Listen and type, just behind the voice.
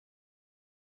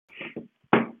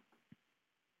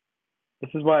This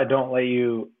is why I don't let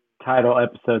you title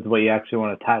episodes what you actually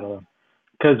want to title them.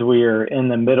 Because we are in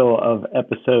the middle of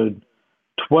episode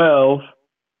 12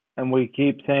 and we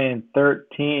keep saying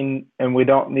 13 and we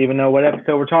don't even know what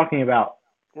episode we're talking about.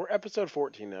 We're episode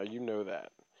 14 now. You know that.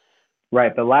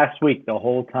 Right, but last week, the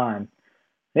whole time.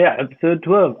 Yeah, episode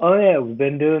 12. Oh, yeah, we've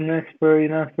been doing this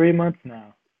for, 3 months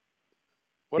now.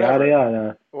 Yada, Whatever.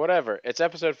 yada. Whatever. It's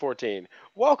episode 14.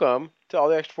 Welcome to All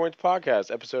the Extra Points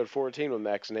podcast, episode 14 with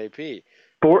Max and AP.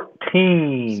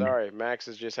 14. Sorry, Max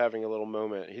is just having a little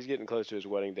moment. He's getting close to his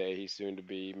wedding day. He's soon to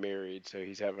be married, so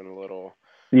he's having a little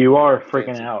You are freaking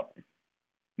fancy. out,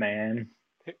 man.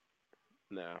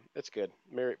 No, it's good.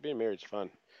 Being married's fun.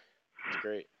 It's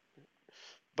great.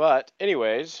 But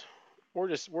anyways, we're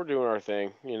doing our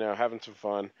thing, having some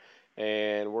fun,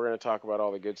 and we're gonna talk about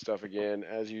all the good stuff again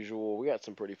as usual. We got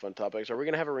some pretty fun topics. Are we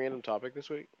gonna have a random topic this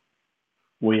week?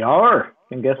 We are.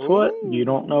 And guess what? You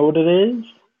don't know Ooh, what it is?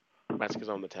 that's because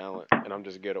I'm the talent, and I'm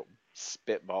just good at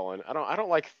spitballing. I don't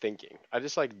like thinking. I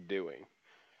just like doing.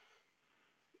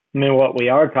 I mean, what we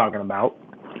are talking about,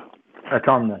 that's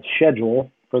on the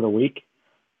schedule for the week.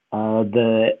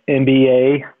 The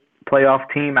NBA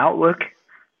playoff team outlook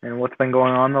and what's been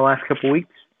going on the last couple weeks.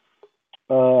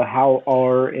 How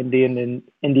our Indians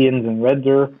and Reds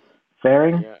are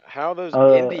faring. Yeah, how those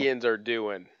Uh, Indians are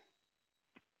doing?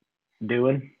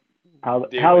 doing. How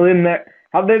Doing. them there?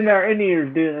 How them there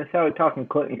Indians doing? That's how we talk in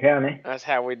Clinton County. That's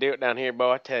how we do it down here,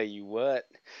 boy. I tell you what.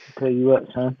 Tell you what,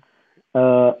 son.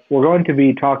 We're going to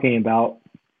be talking about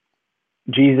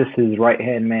Jesus' right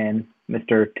hand man,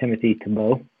 Mr. Timothy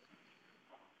Tebow.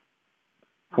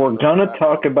 I We're don't know gonna about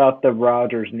talk about the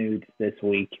Rodgers news this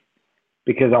week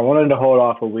because I wanted to hold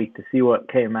off a week to see what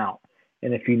came out.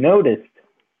 And if you noticed,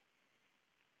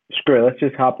 screw it, let's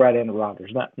just hop right into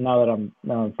Rodgers. Now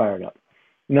I'm fired up.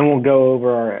 And then we'll go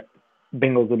over our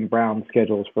Bengals and Browns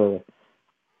schedules for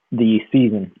the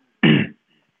season.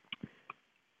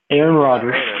 Aaron We'll do that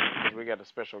Rodgers, later because we got a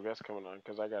special guest coming on.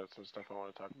 Because I got some stuff I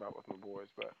want to talk about with my boys.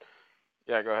 But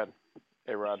yeah, go ahead.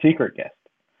 Hey, Rod. secret guest.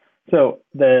 So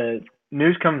the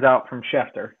news comes out from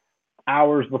Schefter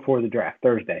hours before the draft,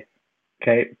 Thursday.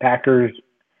 Okay, Packers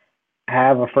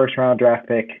have a first round draft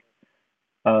pick.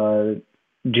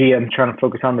 GM trying to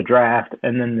focus on the draft,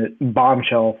 and then the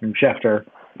bombshell from Schefter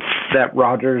that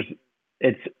Rodgers,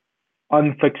 it's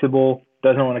unfixable,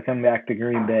 doesn't want to come back to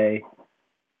Green Bay.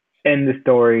 End the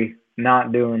story,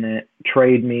 not doing it.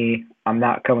 Trade me. I'm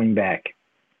not coming back.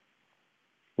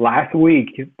 Last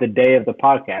week, the day of the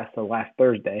podcast, so last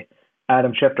Thursday,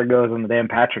 Adam Schefter goes on the Dan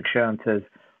Patrick show and says,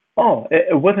 "Oh,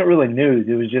 it wasn't really news.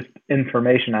 It was just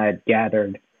information I had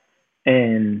gathered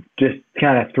and just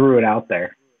kind of threw it out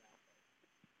there."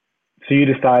 So you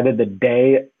decided the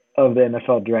day of the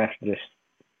NFL draft to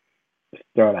just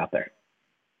throw it out there.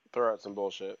 Throw out some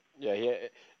bullshit. Yeah,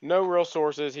 no real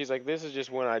sources. He's like, this is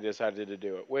just when I decided to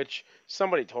do it, which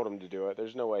somebody told him to do it.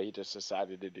 There's no way he just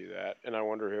decided to do that. And I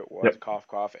wonder who it was. Yep. Cough,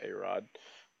 cough, A-Rod.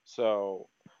 So,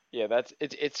 yeah,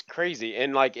 it's crazy.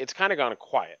 And, like, it's kind of gone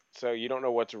quiet. So you don't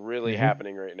know what's really Mm-hmm.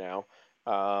 happening right now.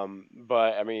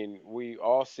 But, I mean, we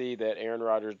all see that Aaron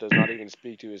Rodgers does not even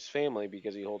speak to his family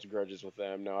because he holds grudges with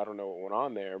them. Now, I don't know what went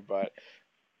on there, but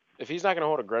if he's not going to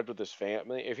hold a grudge with his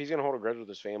family, if he's going to hold a grudge with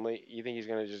his family, you think he's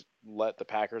going to just let the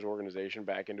Packers organization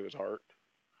back into his heart?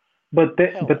 Hell But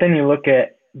no. then you look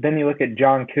at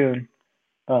John Kuhn,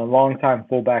 a longtime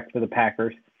fullback for the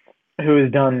Packers, who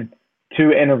has done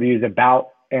two interviews about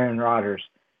Aaron Rodgers.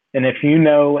 And if you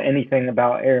know anything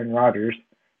about Aaron Rodgers,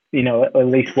 you know at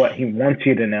least what he wants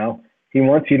you to know. He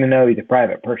wants you to know he's a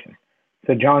private person.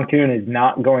 So John Kuhn is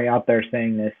not going out there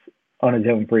saying this on his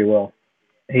own free will.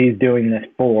 He's doing this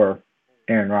for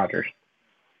Aaron Rodgers.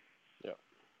 Yep.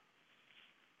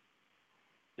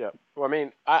 Yep. Well, I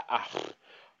mean,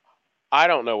 I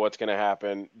don't know what's going to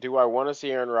happen. Do I want to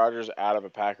see Aaron Rodgers out of a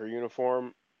Packer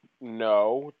uniform?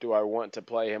 No. Do I want to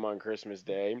play him on Christmas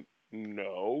Day?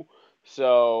 No.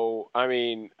 So, I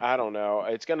mean, I don't know.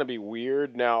 It's going to be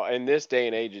weird. Now, in this day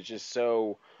and age, it's just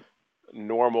so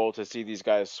normal to see these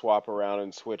guys swap around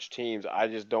and switch teams. I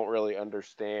just don't really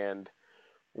understand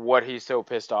what he's so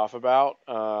pissed off about.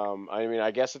 I mean,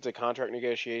 I guess it's a contract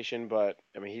negotiation, but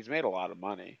I mean, he's made a lot of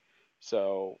money.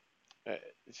 So, uh,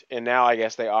 and now I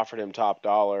guess they offered him top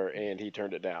dollar and he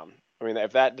turned it down. I mean,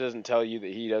 if that doesn't tell you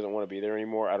that he doesn't want to be there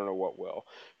anymore, I don't know what will.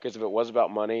 Because if it was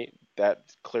about money, that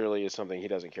clearly is something he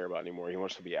doesn't care about anymore. He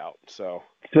wants to be out. So,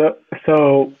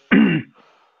 So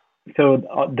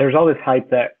so there's all this hype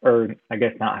that, or I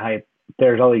guess not hype.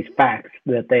 There's all these facts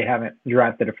that they haven't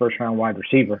drafted a first round wide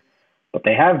receiver, but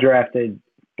they have drafted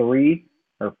 3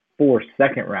 or 4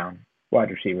 second round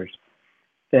wide receivers.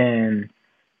 And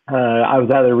I was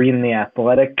either reading The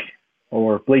Athletic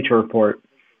or Bleacher Report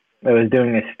that was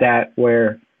doing a stat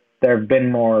where there have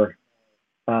been more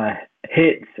uh,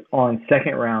 hits on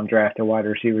second round drafted wide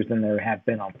receivers than there have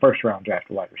been on first round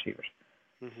drafted wide receivers.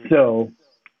 Hmm. So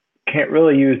can't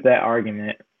really use that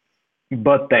argument,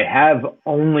 but they have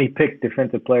only picked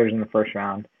defensive players in the first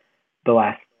round the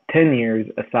last 10 years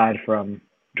aside from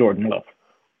Jordan Love.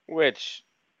 Which,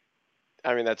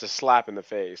 I mean, that's a slap in the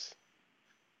face.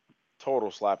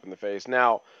 Total slap in the face.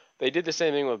 Now, they did the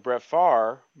same thing with Brett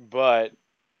Favre, but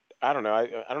I don't know.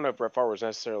 I don't know if Brett Favre was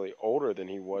necessarily older than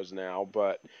he was now,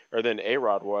 but or than A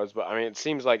Rod was. But I mean, it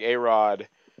seems like A Rod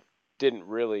didn't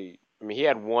really. I mean, he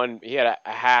had a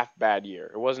half bad year.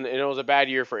 It wasn't. And it was a bad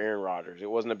year for Aaron Rodgers. It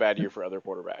wasn't a bad year for other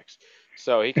quarterbacks.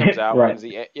 So he comes out, Right. wins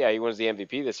he wins the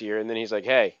MVP this year, and then he's like,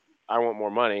 hey, I want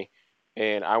more money,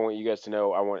 and I want you guys to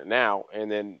know I want it now.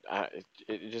 And then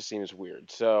it just seems weird.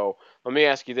 So let me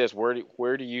ask you this: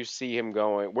 where do you see him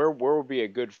going? Where would be a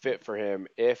good fit for him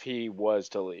if he was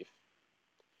to leave?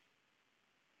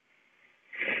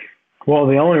 Well,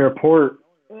 the only report,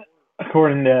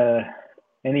 according to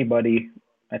anybody,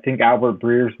 I think Albert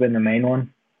Breer's been the main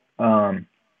one, um,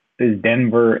 is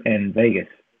Denver and Vegas.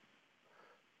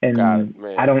 Got it, And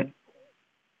I man. don't,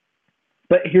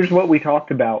 but here's what we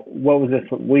talked about. What was this,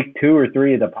 week 2 or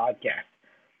 3 of the podcast?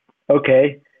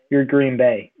 Okay, you're Green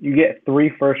Bay. You get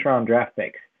 3 first round draft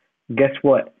picks. Guess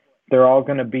what? They're all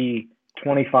going to be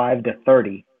 25 to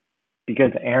 30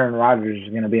 because Aaron Rodgers is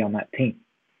going to be on that team.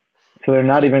 So they're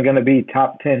not Yeah, even going to be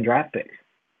top 10 draft picks.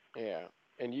 yeah.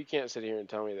 And you can't sit here and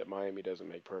tell me that Miami doesn't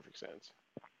make perfect sense.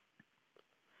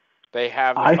 They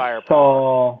have the I firepower.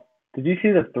 saw. Did you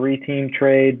see the 3 team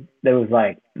trade that was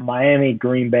like Miami,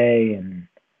 Green Bay, and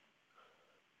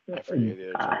I forget who the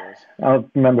other I team was.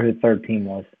 don't remember who the third team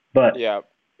was, but Yeah,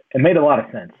 it made a lot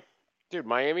of sense. dude,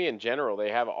 Miami in general,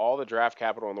 they have all the draft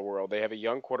capital in the world. They have a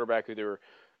young quarterback who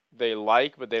they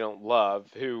like but they don't love,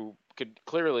 who could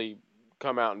clearly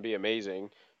come out and be amazing.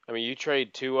 I mean, you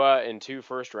trade Tua and 2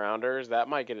 first rounders, that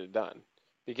might get it done.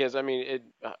 Because I mean, it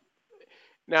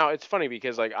now it's funny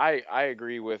because like I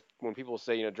agree with when people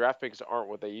say draft picks aren't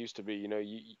what they used to be.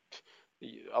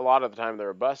 A lot of the time they're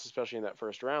a bust, especially in that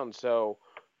first round. So,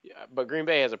 yeah, but Green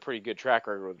Bay has a pretty good track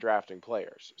record with drafting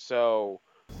players. So,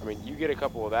 I mean, you get a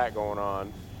couple of that going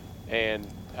on, and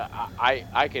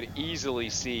I could easily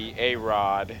see A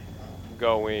Rod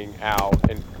going out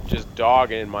and just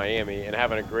dogging in Miami and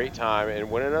having a great time and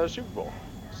winning another Super Bowl.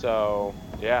 So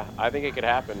yeah, I think it could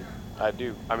happen. I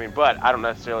do. I mean, but I don't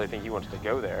necessarily think he wants to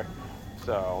go there.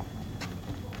 So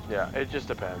yeah, it just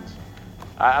depends.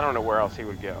 I don't know where else he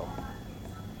would go,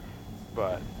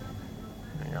 but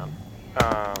hang on.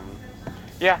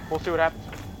 Yeah, we'll see what happens.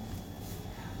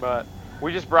 But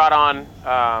we just brought on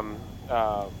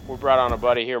we brought on a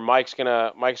buddy here. Mike's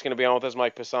gonna be on with us,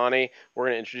 Mike Pisani. We're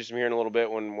gonna introduce him here in a little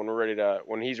bit when we're ready to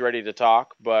when he's ready to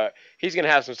talk. But he's gonna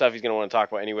have some stuff he's gonna want to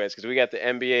talk about anyways because we got the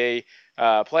NBA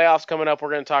playoffs coming up.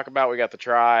 We're gonna talk about. We got the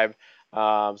Tribe.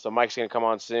 So Mike's gonna come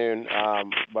on soon.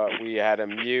 But we had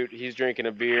him mute. He's drinking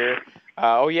a beer.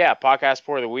 Oh yeah, podcast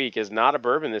pour of the week is not a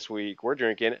bourbon this week. We're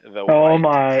drinking the Oh White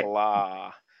my!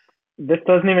 Claw. This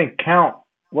doesn't even count.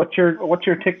 What's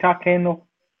your TikTok handle?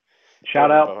 Shout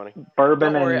Bourbon out Pony.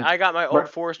 bourbon Don't worry, and I got my old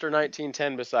Forester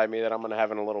 1910 beside me that I'm gonna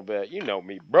have in a little bit. You know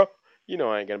me, bro. You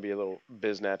know I ain't gonna be a little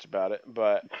biznatch about it.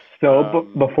 But so.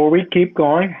 um, Before we keep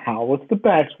going, how was the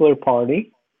bachelor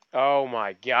party? oh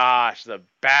my gosh, the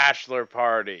bachelor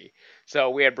party. So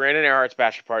we had Brandon Earhart's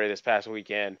bachelor party this past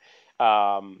weekend.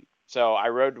 So I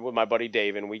rode with my buddy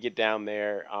Dave, and we get down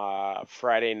there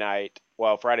Friday night.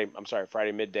 Well, I'm sorry,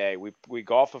 Friday midday. We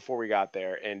golfed before we got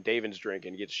there, and Davin's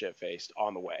drinking, gets shit faced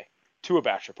on the way to a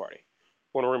bachelor party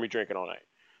when we're gonna be drinking all night.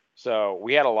 So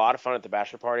we had a lot of fun at the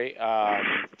bachelor party.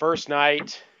 First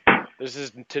night, this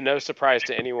is to no surprise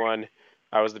to anyone.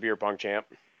 I was the beer pong champ.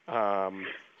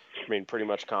 I mean, pretty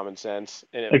much common sense,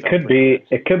 and it It felt could pretty good.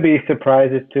 be it could be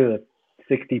surprises to the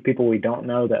 60 people we don't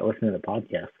know that listen to the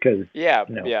podcast because Yeah,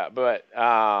 you know yeah, but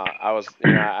I was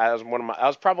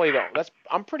probably the that's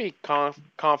I'm pretty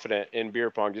confident in beer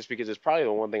pong just because it's probably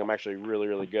the one thing I'm actually really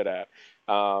really good at.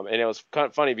 And it was kind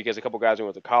of funny because a couple guys we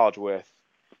went to college with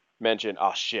mentioned,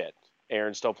 oh shit,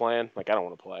 Aaron's still playing. Like I don't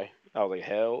want to play. I was like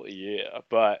hell yeah,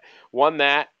 but won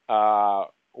that.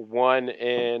 Won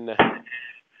in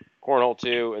cornhole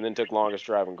two, and then took longest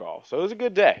drive in golf. So it was a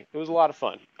good day. It was a lot of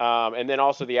fun. And then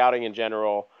also the outing in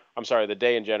general. I'm sorry, the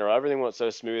day in general. Everything went so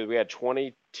smooth. We had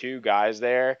 22 guys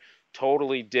there,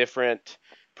 totally different.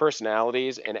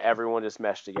 personalities, and everyone just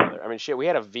meshed together. I mean, shit, we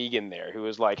had a vegan there who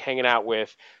was like hanging out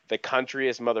with the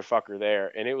countryest motherfucker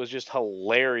there, and it was just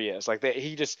hilarious. Like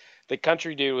the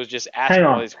country dude was just Hang asking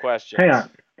all on, these hang questions on.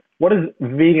 What does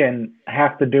vegan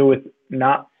have to do with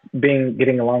not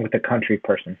getting along with a country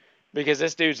person? because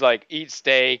this dude's like eat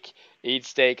steak,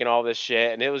 and all this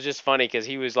shit, and it was just funny because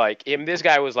he was like, him. This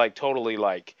guy was like totally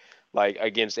like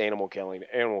against animal killing,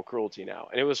 animal cruelty now,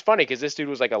 and it was funny because this dude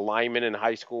was like a lineman in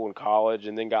high school and college,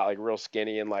 and then got like real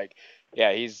skinny and like, yeah,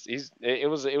 it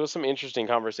was some interesting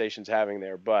conversations having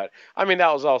there, but I mean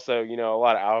that was also a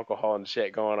lot of alcohol and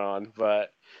shit going on,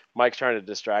 but Mike's trying to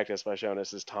distract us by showing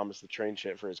us his Thomas the Train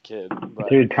shit for his kid, but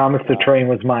Dude, Thomas the uh, Train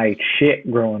was my shit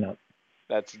growing up.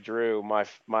 that's Drew,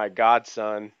 my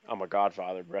godson. I'm a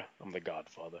godfather, bro. I'm the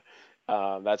godfather.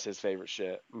 That's his favorite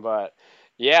shit. But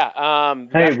yeah, the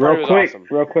Hey, bachelor party was awesome.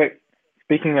 real quick.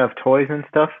 Speaking of toys and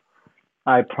stuff,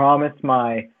 I promised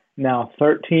my now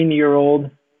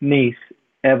 13-year-old niece,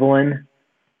 Evelyn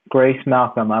Grace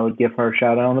Malcolm, I would give her a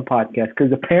shout out on the podcast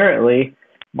because apparently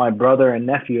my brother and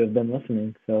nephew have been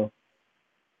listening.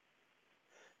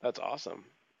 That's awesome.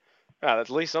 Yeah, that's,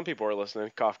 at least some people are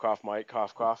listening. Cough, cough, Mike.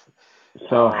 Cough, cough.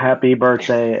 So Um, happy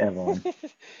birthday, Evelyn.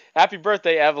 happy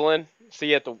birthday, Evelyn. See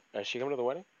you at the. Is she coming to the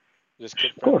wedding? Just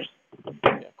kid Of friendly.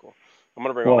 course. Yeah, cool. I'm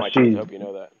gonna bring all Well, my kids. I she's. hope you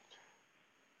know that.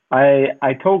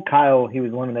 I told Kyle he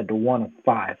was limited to one of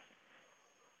five.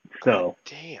 God So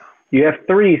damn. you have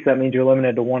three, so that means you're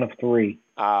limited to one of three.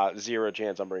 Zero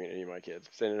chance I'm bringing any of my kids.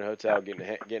 Staying in a hotel,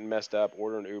 getting messed up,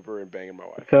 ordering Uber, and banging my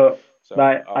wife. So So,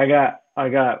 I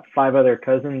got five other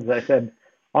cousins. I said,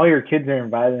 all your kids are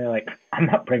invited. And they're like, I'm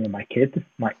not bringing my kids. I'm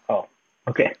like, oh,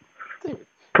 okay, dude,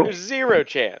 cool. there's zero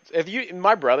chance.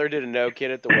 My brother did a no kid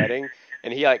at the wedding,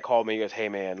 and he like called me. He goes, "Hey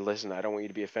man, listen, I don't want you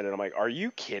to be offended." I'm like, "Are you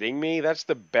kidding me? That's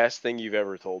the best thing you've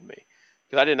ever told me."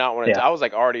 Because I did not want to. Yeah, I was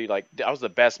like already like I was the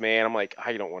best man. I'm like,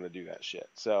 I don't want to do that shit.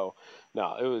 So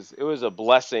no, it was a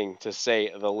blessing to say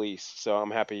the least. So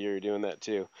I'm happy you're doing that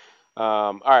too.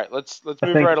 All right, let's I move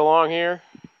think right along here.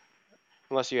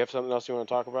 Unless you have something else you want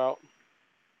to talk about.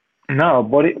 no.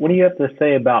 What do you have to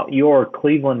say about your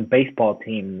Cleveland baseball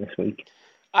team this week?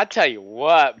 I tell you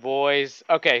what, boys.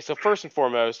 Okay, so first and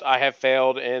foremost, I have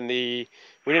failed in the.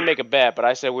 We didn't make a bet, but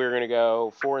I said we were going to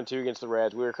go 4-2 against the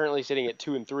Reds. We were currently sitting at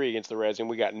 2-3 against the Reds, and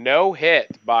we got no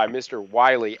hit by Mr.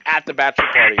 Wiley at the bachelor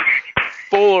party,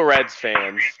 full of Reds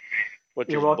fans, which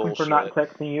You're is welcome for not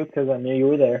bullshit. texting you because I knew you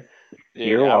were there. Dude,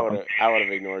 You're welcome. I would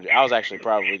have ignored you. I was actually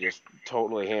probably just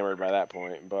totally hammered by that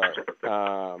point. But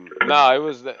no, it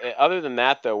was other than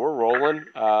that though, we're rolling.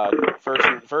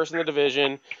 First in the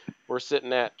division. We're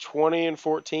sitting at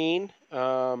 20-14. We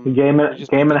just beat Game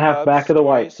the and a half back Cubs of the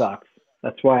White twice. Sox.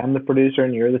 That's why I'm the producer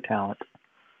and you're the talent.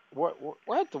 What?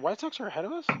 The White Sox are ahead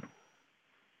of us?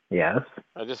 Yes.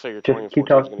 I just figured Just 20 and keep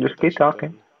 14 was talking. going to Just get that keep shit talking.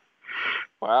 done.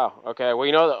 Wow. Okay. Well,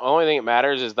 the only thing that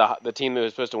matters is the team that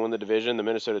was supposed to win the division, the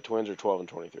Minnesota Twins, are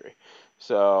 12-23.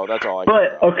 So that's all I care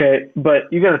But about. okay,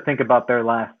 but you got to think about their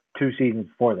last two seasons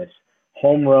before this.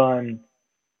 Home run,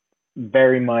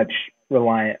 very much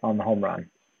reliant on the home run.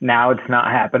 Now it's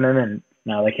not happening, and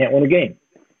now they can't win a game.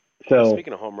 Hey, So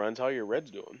speaking of home runs, how are your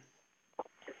Reds doing?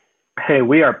 hey,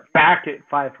 we are back at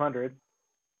 500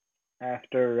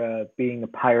 after being the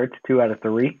Pirates 2 out of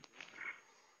 3.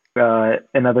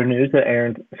 In other news that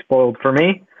Aaron spoiled for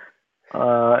me,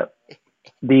 uh,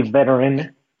 the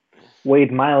veteran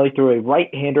Wade Miley threw a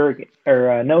right-hander or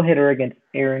a no-hitter against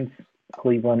Aaron's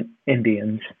Cleveland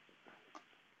Indians,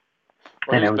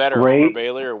 Or and it who's was better, Homer great.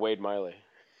 Bailey or Wade Miley?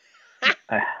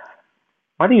 Uh,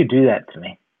 why do you do that to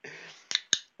me?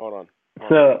 Hold on. Hold on.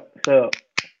 So so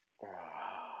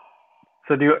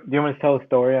so do you want me to tell a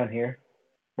story on here?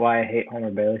 Why I hate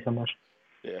Homer Bailey so much?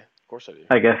 Yeah, of course I do.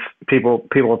 I guess people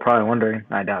are probably wondering.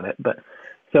 I doubt it, but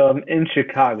so I'm in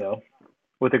Chicago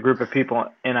with a group of people,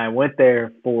 and I went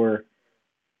there for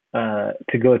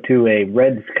to go to a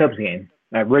Reds Cubs game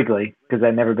at Wrigley because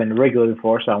I'd never been to Wrigley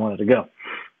before, so I wanted to go.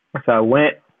 So I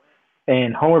went,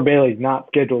 and Homer Bailey's not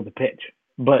scheduled to pitch,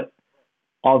 but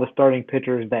all the starting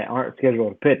pitchers that aren't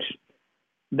scheduled to pitch,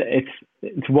 it's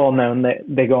it's well known that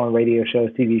they go on radio shows,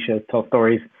 TV shows, tell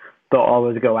stories. They'll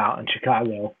always go out in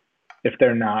Chicago if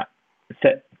they're not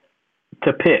set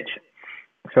to pitch.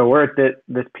 So we're at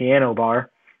this piano bar,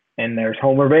 and there's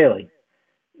Homer Bailey.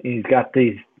 He's got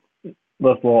these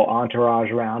little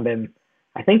entourage around him.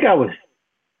 I think I was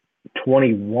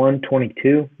 21,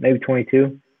 22, maybe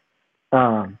 22.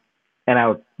 Um, and I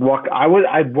would walk. I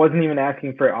wasn't even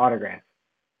asking for an autograph.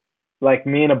 Like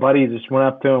me and a buddy just went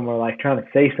up to him. We're like trying to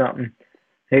say something.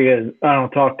 He goes, "I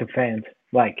don't talk to fans."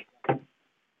 Like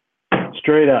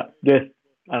straight up, just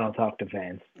I don't talk to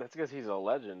fans. That's because he's a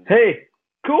legend, dude. Hey,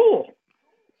 Cool.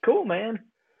 Cool, man.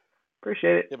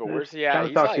 Appreciate it. Yeah, but It's where's he at? time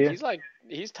to talk to you.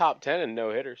 He's top 10 in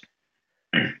no hitters.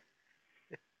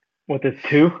 With this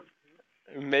two?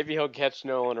 Maybe he'll catch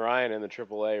Nolan Ryan in the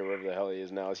AAA or wherever the hell he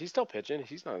is now. Is he still pitching?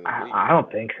 He's not in the league I anymore.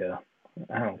 don't think so.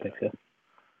 I don't think so.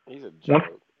 He's a Once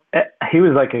joke. he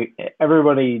was like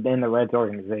everybody in the Reds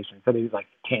organization said he was like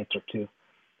cancer too.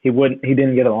 He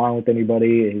didn't get along with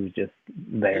anybody. He was just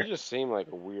He there. just seemed like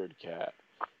a weird cat.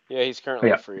 Yeah, he's currently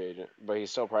a Yeah. free agent, but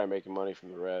he's still probably making money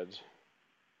from the Reds.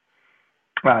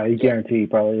 You Yeah, guarantee he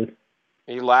probably is.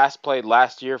 he last played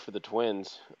last year for the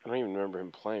Twins. I don't even remember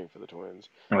him playing for the Twins.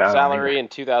 I don't either. Salary in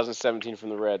 2017 from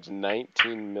the Reds,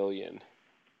 19 million.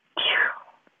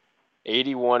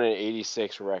 81 and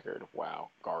 86 record. Wow,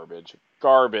 garbage.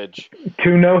 Garbage.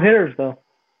 Two no hitters though.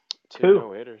 Two Two.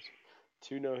 no hitters.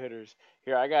 Two no hitters.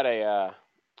 Here, I got a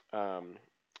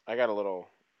little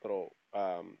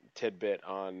tidbit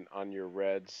on your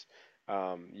Reds.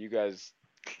 You guys,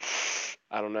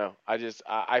 I don't know.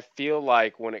 I feel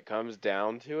like when it comes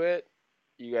down to it,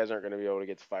 you guys aren't going to be able to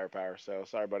get the firepower. So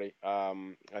sorry, buddy.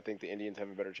 I think the Indians have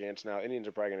a better chance now. Indians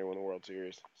are probably going to win the World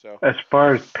Series. So As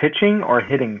far as pitching or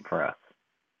hitting for us.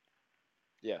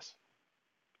 yes.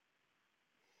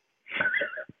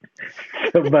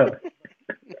 Both.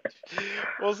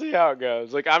 We'll see how it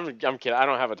goes. Like I'm kidding. I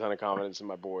don't have a ton of confidence in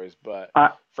my boys, but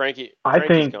I Frankie's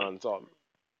think gone. It's all.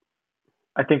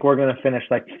 I think we're gonna finish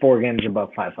like 4 games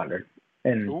above 500,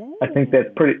 and I think that's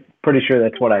Ooh. pretty sure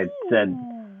that's what I said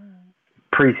Ooh.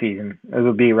 preseason. It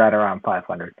would be right around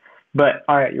 500. But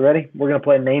all right, you ready? We're gonna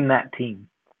play Name That Team.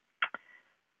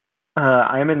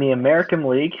 I am in the American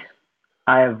League.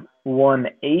 I have won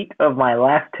 8 of my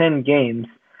last 10 games.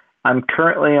 I'm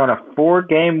currently on a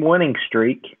 4-game winning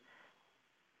streak.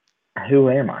 Who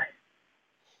am I?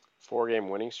 4-game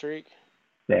winning streak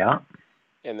Yeah.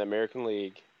 in the American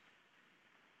League.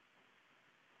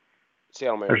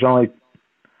 Seattle There's Mariners. only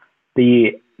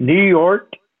the New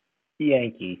York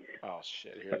Yankees Oh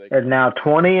shit! Here they are come. now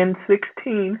 20 and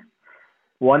 16,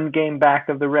 1 game back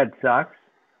of the Red Sox.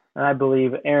 And I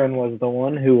believe Aaron was the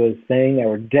one who was saying they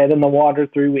were dead in the water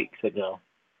 3 weeks ago.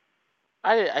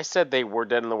 I said they were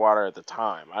dead in the water at the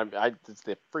time. It's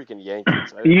the freaking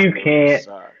Yankees. I didn't You say they were going to can't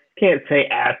suck. say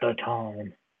at the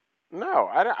time. No,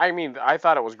 I mean, I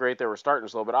thought it was great they were starting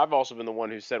slow, but I've also been the one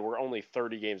who said we're only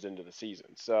 30 games into the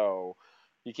season. So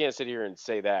you can't sit here and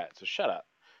say that. So shut up.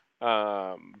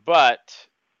 But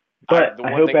But the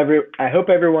one thing, I hope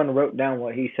everyone wrote down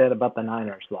what he said about the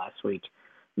Niners last week,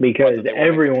 what, because that they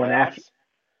won't make the playoffs?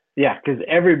 because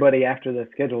everybody after the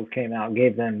schedules came out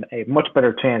gave them a much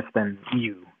better chance than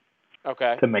you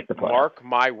Okay. to make the playoffs. Mark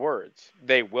my words.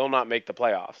 They will not make the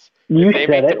playoffs. You If they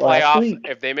said make the it last playoffs, week.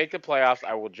 if they make the playoffs,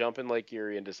 I will jump in Lake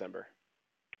Erie in December.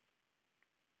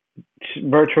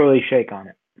 Virtually shake on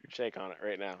it. Shake on it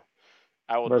right now.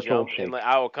 I will Virtual jump in. shake.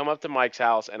 I will come up to Mike's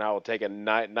house and I will take a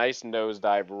nice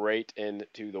nosedive right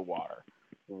into the water.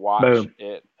 Watch Boom.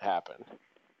 it happen.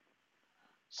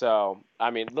 So,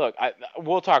 I mean, look,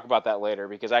 we'll talk about that later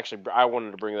because actually I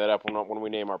wanted to bring that up when we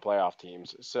name our playoff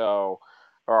teams. So,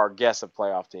 or our guess of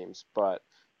playoff teams, but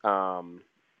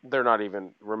they're not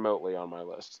even remotely on my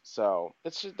list. So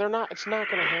they're not. It's not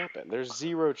going to happen. There's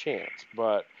zero chance.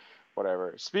 But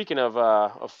whatever. Speaking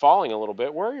of falling a little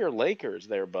bit, where are your Lakers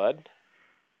there, bud?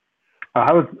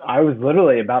 I was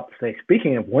literally about to say,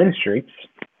 speaking of win streaks,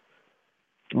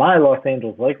 my Los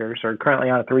Angeles Lakers are currently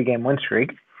on a 3-game win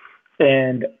streak,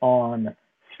 and on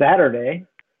Saturday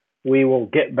we will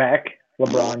get back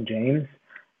LeBron James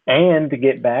and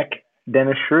get back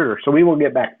Dennis Schroeder. So we will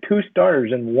get back 2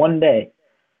 starters in one day,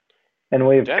 and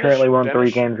we've currently won 3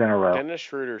 games in a row. Dennis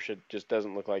Schroeder just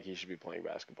doesn't look like he should be playing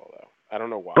basketball though. I don't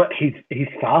know why. But he's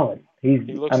solid. He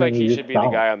looks like he he's should be the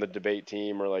solid. guy on the debate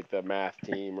team or like the math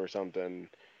team or something.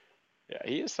 Yeah,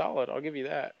 he is solid. I'll give you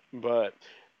that. But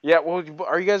yeah, well,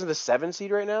 are you guys in the 7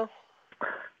 seed right now?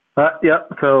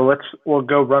 Yep. So we'll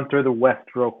go run through the West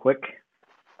real quick.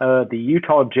 The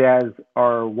Utah Jazz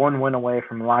are 1 win away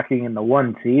from locking in the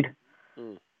 1 seed.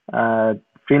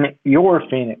 Your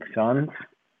Phoenix Suns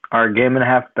are a game and a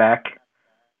half back.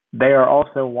 They are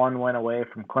also 1 win away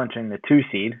from clinching the 2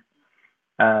 seed.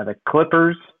 The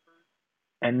Clippers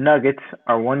and Nuggets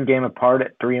are 1 game apart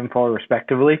at 3 and 4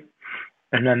 respectively.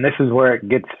 And then this is where it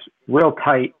gets real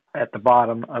tight at the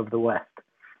bottom of the West.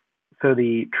 So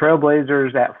the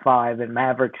Trailblazers at 5 and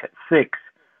Mavericks at 6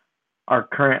 are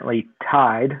currently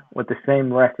tied with the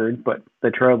same record, but the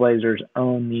Trailblazers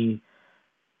own the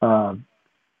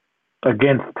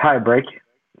against tiebreak,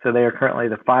 so they are currently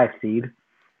the 5 seed.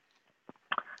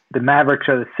 The Mavericks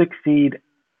are the 6 seed.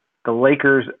 The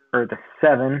Lakers are the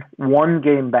 7, 1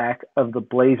 game back of the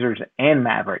Blazers and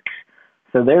Mavericks.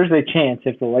 So there's a chance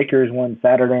if the Lakers win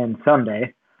Saturday and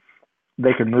Sunday,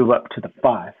 they could move up to the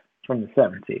 5 from the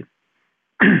 7 seed.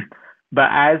 But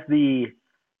as the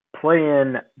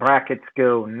play-in brackets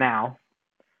go now,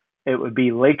 it would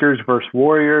be Lakers versus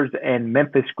Warriors and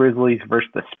Memphis Grizzlies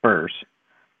versus the Spurs.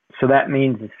 So that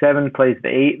means the 7 plays the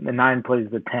 8 and the 9 plays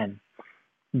the 10.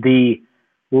 The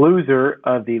loser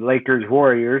of the Lakers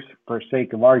Warriors, for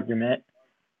sake of argument,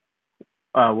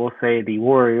 we'll say the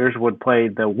Warriors would play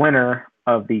the winner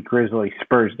of the Grizzlies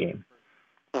Spurs game.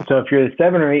 So if you're the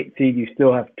 7 or 8 seed, you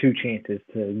still have 2 chances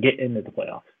to get into the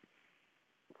playoffs.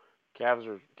 Cavs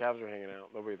are hanging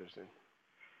out. They'll be there soon.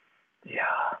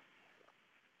 Yeah.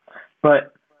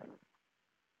 But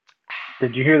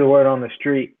did you hear the word on the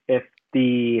street? Word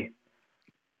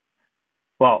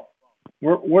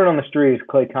on the street is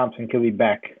Klay Thompson could be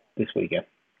back this weekend.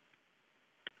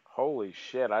 Holy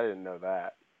shit! I didn't know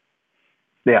that.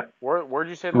 Yeah. Where'd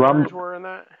you say the Warriors were in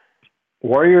that?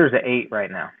 Warriors at 8 right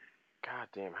now. God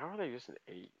damn! How are they just an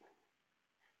 8?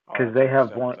 Because they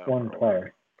have one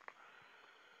player.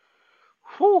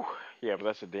 Whew. Yeah, but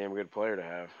that's a damn good player to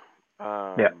have.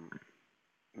 Yeah.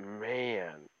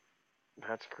 Man,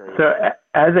 that's crazy. So,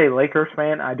 as a Lakers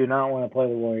fan, I do not want to play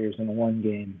the Warriors in a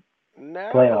one-game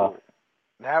playoff.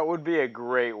 That would be a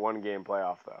great one-game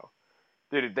playoff, though.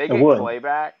 Dude, if they get Klay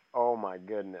back, oh my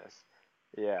goodness.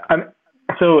 Yeah.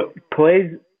 So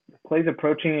Clay's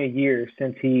approaching a year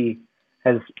since he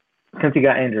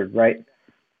got injured, right?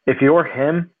 If you're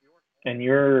him and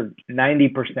you're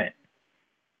 90%,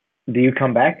 do you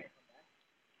come back?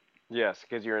 Yes,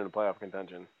 because you're in the playoff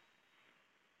contention.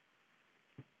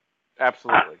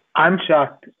 Absolutely. I'm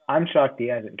shocked he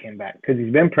hasn't came back because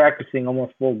he's been practicing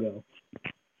almost full go.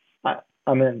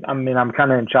 I'm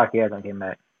kind of in shock he hasn't came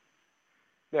back.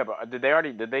 Yeah, but did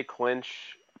they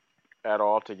clinch at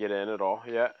all to get in at all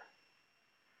yet?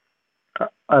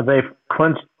 They've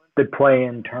clinched the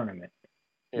play-in tournament.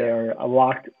 Yeah. They are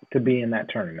locked to be in that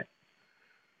tournament.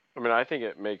 I mean, I think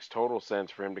it makes total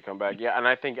sense for him to come back. Yeah, and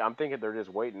I'm thinking they're just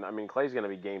waiting. I mean, Clay's going to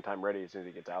be game time ready as soon as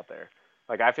he gets out there.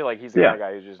 Like, I feel like he's the kind of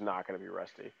guy who's just not going to be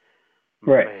rusty.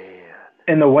 Right. Man.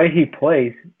 And the way he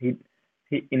plays, he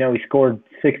scored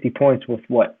 60 points with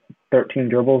 13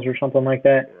 dribbles or something like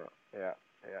that. Yeah.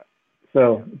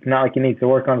 So it's not like he needs to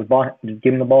work on his ball. Just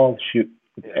give him the ball, shoot.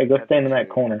 Hey, go stand in that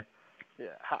corner. Yeah,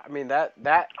 I mean that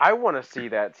I want to see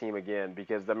that team again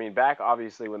because I mean back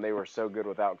obviously when they were so good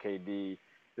without KD,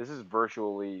 this is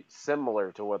virtually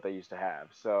similar to what they used to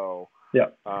have. So yeah,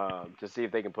 to see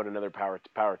if they can put another power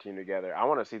team together, I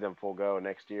want to see them full go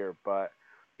next year. But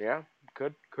yeah,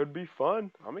 could be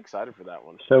fun. I'm excited for that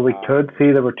one. So we could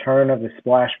see the return of the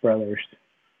Splash Brothers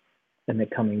in the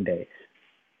coming days.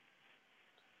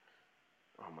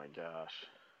 Oh my gosh.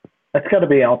 That's got to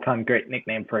be an all-time great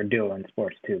nickname for a duo in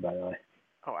sports too, by the way.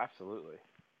 Oh, absolutely.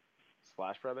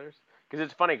 Splash Brothers? Because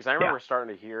it's funny, because I remember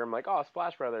starting to hear, I'm like, oh,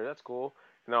 Splash Brothers, that's cool.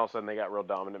 And then all of a sudden they got real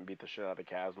dominant and beat the shit out of the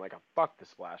Cavs. I'm like, oh, fuck the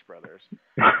Splash Brothers.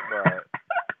 But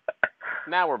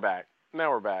now we're back.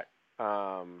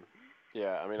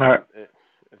 Yeah, I mean, right.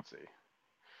 Let's see.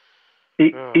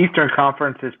 Eastern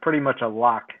Conference is pretty much a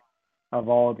lock of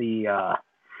all the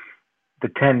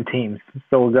 10 teams.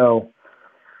 So we'll go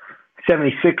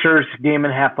 76ers, game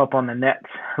and a half up on the Nets,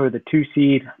 who are the 2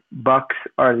 seed. Bucks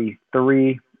are the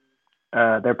 3.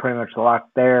 They're pretty much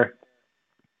locked there.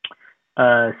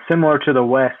 Similar to the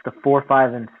West, the 4,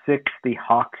 5, and 6, the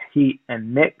Hawks, Heat,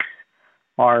 and Knicks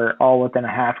are all within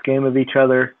a half game of each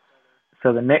other.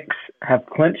 So the Knicks have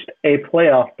clinched a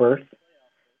playoff berth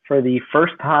for the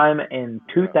first time in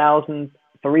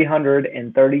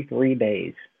 2,333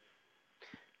 days.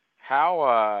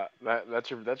 How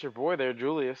that's your boy there,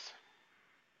 Julius.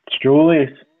 It's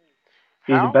Julius.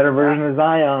 He's a better version of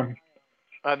Zion.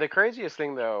 The craziest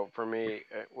thing, though, for me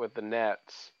with the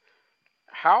Nets,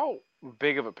 how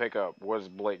big of a pickup was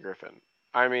Blake Griffin?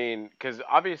 I mean, because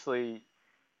obviously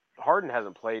Harden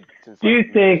hasn't played since. Do you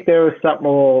think there was something a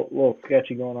little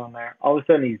sketchy going on there? All of a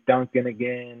sudden he's dunking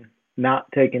again,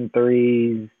 not taking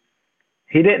threes.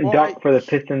 He didn't dunk for the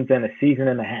Pistons in a season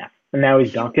and a half, and now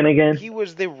he's dunking again. He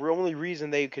was the only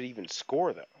reason they could even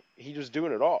score, though. He was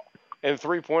doing it all. And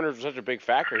 3-pointers were such a big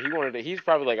factor. He's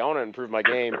probably like, I want to improve my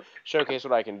game, showcase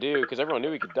what I can do, because everyone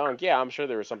knew he could dunk. Yeah, I'm sure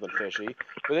there was something fishy.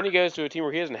 But then he goes to a team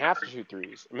where he doesn't have to shoot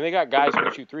threes. I mean, they got guys who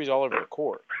can shoot threes all over the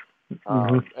court.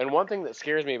 And one thing that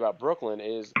scares me about Brooklyn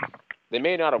is they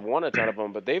may not have won a ton of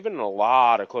them, but they've been in a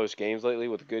lot of close games lately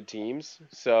with good teams.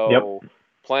 So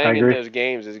playing in those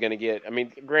games is going to get – I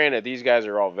mean, granted, these guys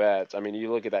are all vets. I mean,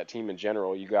 you look at that team in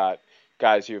general, you got –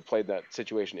 guys who have played that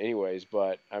situation anyways,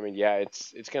 but I mean, yeah,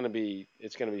 it's gonna be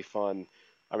fun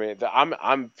I mean,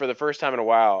 I'm for the first time in a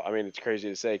while. I mean, it's crazy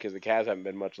to say because the Cavs haven't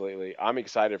been much lately. I'm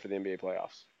excited for the NBA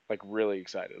playoffs. Like really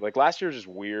excited. Like last year was just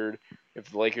weird. If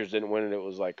the Lakers didn't win it, it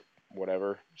was like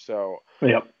whatever. So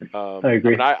Yep, I I mean,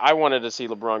 agree. I wanted to see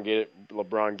LeBron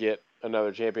get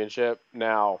another championship.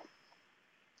 Now,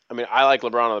 I mean, I like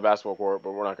LeBron on the basketball court,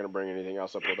 but we're not going to bring anything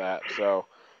else up with that. So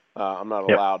I'm not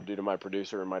Yep, allowed due to my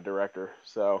producer and my director.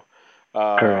 So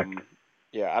correct.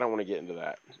 yeah, I don't want to get into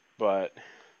that. But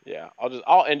yeah,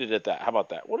 I'll end it at that. How about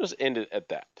that? We'll just end it at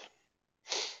that.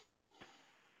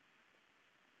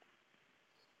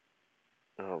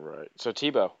 All right. So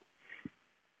Tebow.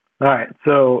 All right,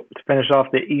 so to finish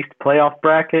off the East playoff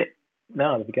bracket,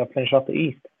 no, we got to finish off the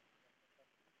East.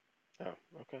 Oh,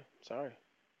 okay. Sorry.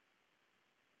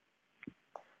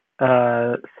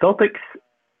 Celtics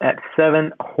at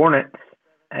 7, Hornets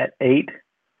at 8,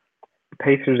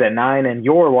 Pacers at 9, and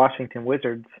your Washington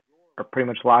Wizards are pretty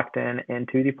much locked in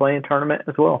into the play-in tournament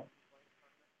as well.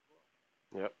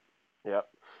 Yep. Yep.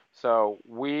 So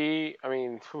I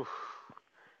mean, whew,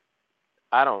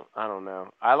 I don't know.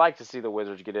 I like to see the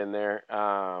Wizards get in there.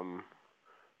 Hold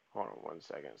on 1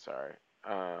 second. Sorry.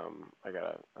 I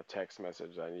got a text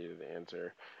message I needed to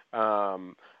answer.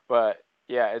 But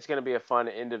yeah, it's going to be a fun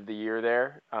end of the year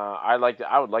there. I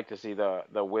would like to see the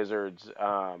Wizards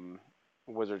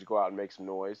Wizards go out and make some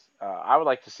noise. I would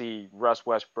like to see Russ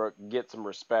Westbrook get some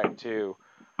respect too.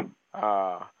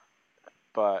 Uh,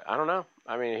 but I don't know.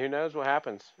 I mean, who knows what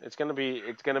happens? It's gonna be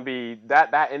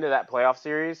that end of that playoff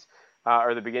series,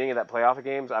 or the beginning of that playoff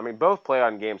games. I mean, both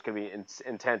playoff games could be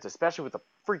intense, especially with the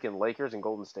freaking Lakers and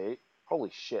Golden State.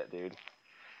 Holy shit, dude.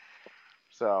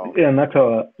 So Yeah, and that's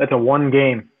a one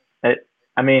game.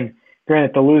 I mean,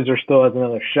 granted, the loser still has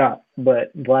another shot,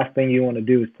 but the last thing you want to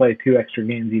do is play two extra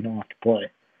games you don't have to play yeah,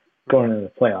 going into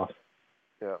the playoffs.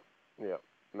 yeah, yeah.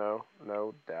 No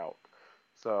doubt.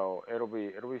 So it'll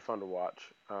be fun to watch.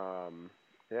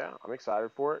 Yeah, I'm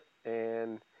excited for it,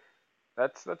 and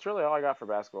that's really all I got for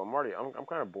basketball. I'm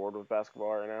kind of bored with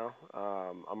basketball right now.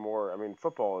 I mean,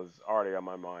 football is already on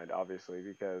my mind, obviously,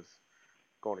 because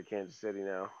going to Kansas City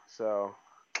now. So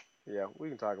yeah, we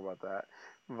can talk about that.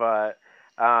 But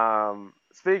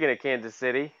speaking of Kansas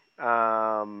City,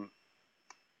 I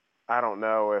don't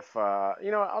know if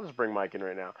I'll just bring Mike in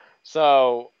right now.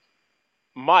 So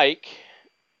Mike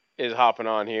is hopping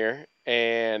on here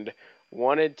and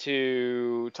wanted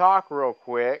to talk real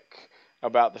quick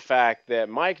about the fact that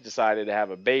Mike decided to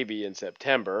have a baby in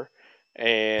September,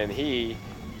 and he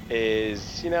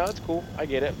is, it's cool, I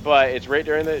get it, but it's right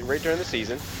during the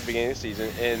season, beginning of the season,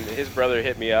 and his brother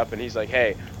hit me up and he's like,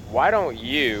 "Hey, why don't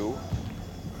you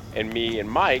and me and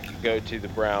Mike go to the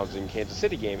Browns in Kansas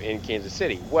City game in Kansas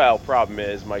City?" Well, problem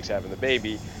is Mike's having the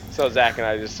baby, so Zach and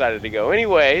I decided to go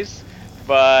anyways.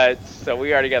 But so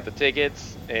we already got the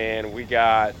tickets and we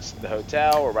got the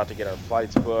hotel. We're about to get our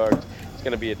flights booked. It's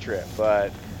gonna be a trip.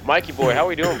 But Mikey boy, how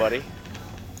we doing, buddy?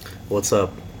 What's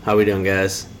up? How we doing,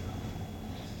 guys?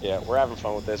 Yeah, we're having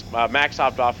fun with this. Max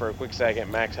hopped off for a quick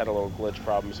second. Max had a little glitch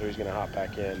problem, so he's gonna hop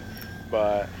back in.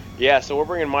 But yeah, so we're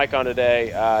bringing Mike on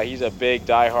today. He's a big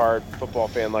diehard football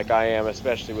fan like I am,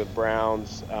 especially with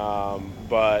Browns.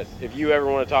 But if you ever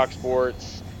want to talk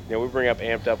sports, we bring up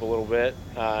Amped Up a little bit,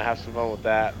 have some fun with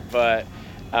that. But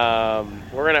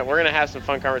we're gonna have some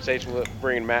fun conversation with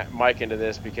bringing Mike into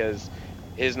this because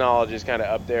his knowledge is kind of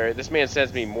up there. This man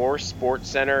sends me more Sports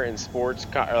Center and sports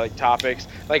or like topics.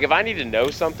 Like if I need to know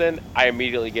something, I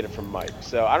immediately get it from Mike.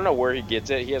 So I don't know where he gets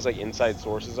it. He has like inside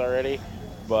sources already,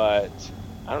 but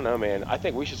I don't know, man. I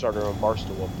think we should start our own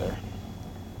barstool up there.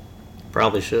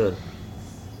 Probably should.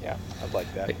 Yeah, I'd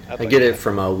like that. I'd I like get it that.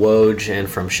 from Woj and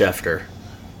from Schefter.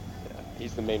 Yeah,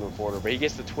 he's the main reporter, but he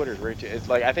gets the Twitters right too. It's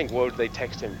like I think Woj they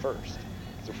text him first,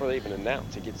 so before they even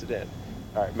announce, he gets it in.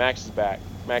 All right, Max is back.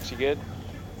 Max, you good?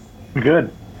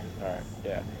 Good. All right,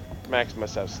 yeah. Max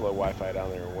must have slow Wi-Fi down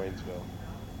there in Waynesville.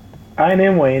 I'm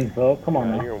in Waynesville. Come on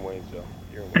Yeah, now. you're in Waynesville.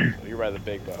 You're in Waynesville. You're by the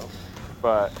Big Bow.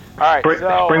 But all right, so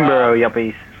Springboro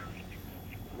yuppies.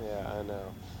 yeah, I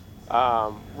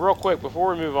know. Real quick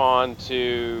before we move on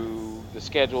to the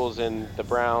schedules and the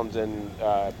Browns and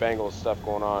Bengals stuff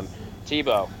going on,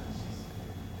 Tebow,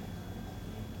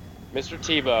 Mr.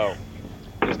 Tebow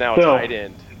is now a So, tight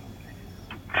end.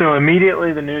 so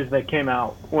immediately the news that came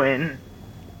out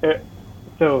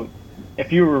so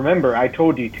if you remember, I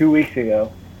told you 2 weeks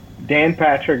ago, Dan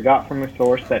Patrick got from a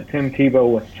source that Tim Tebow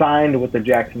was signed with the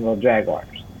Jacksonville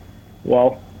Jaguars.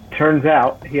 Well, turns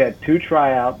out he had two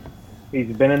tryouts.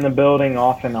 He's been in the building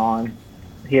off and on.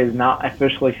 He is not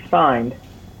officially signed,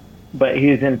 but he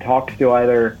is in talks to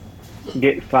either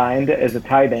get signed as a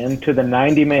tight end to the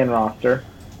 90-man roster,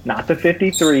 not the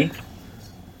 53,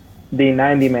 the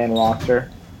 90-man roster,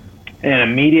 and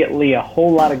immediately a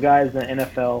whole lot of guys in the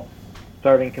NFL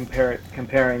starting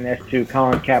comparing this to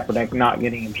Colin Kaepernick not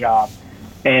getting a job,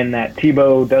 and that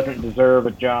Tebow doesn't deserve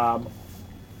a job.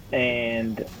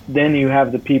 And then you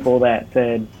have the people that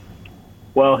said,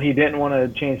 well, he didn't want to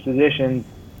change positions.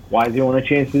 Why does he want to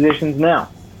change positions now?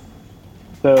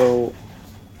 So,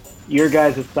 your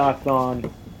guys' thoughts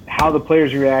on how the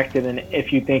players reacted and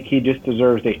if you think he just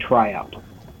deserves a tryout.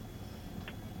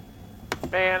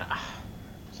 Man,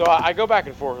 so I go back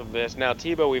and forth with this. Now,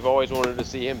 Tebow, we've always wanted to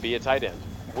see him be a tight end.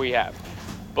 We have.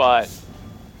 But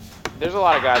there's a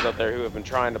lot of guys out there who have been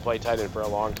trying to play tight end for a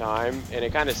long time, and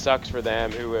it kind of sucks for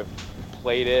them who have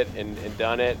played it and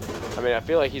done it. I mean, I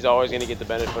feel like he's always going to get the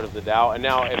benefit of the doubt. And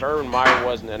now, if Urban Meyer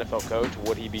was an NFL coach,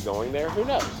 would he be going there? Who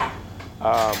knows?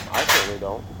 I certainly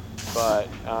don't. But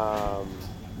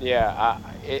yeah,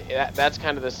 that's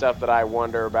kind of the stuff that I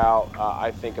wonder about.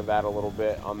 I think of that a little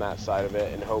bit on that side of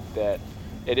it, and hope that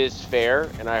it is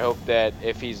fair. And I hope that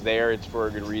if he's there, it's for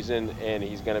a good reason, and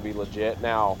he's going to be legit.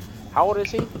 Now, how old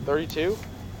is he? 32?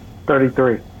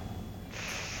 33.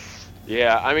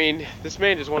 Yeah, I mean, this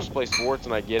man just wants to play sports,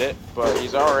 and I get it, but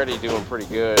he's already doing pretty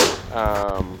good.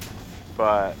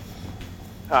 But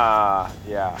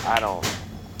yeah, I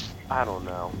don't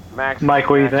know. Max, Mike,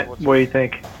 what do you Max, think? What do you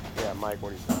think? Yeah, Mike, what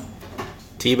do you think?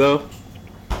 Tebow?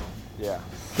 Yeah.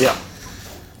 Yeah.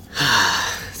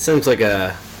 Seems like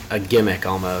a gimmick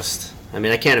almost. I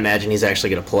mean, I can't imagine he's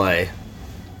actually going to play,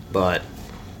 but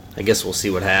I guess we'll see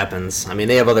what happens. I mean,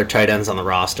 they have other tight ends on the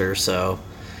roster, so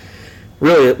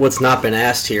really what's not been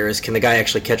asked here is can the guy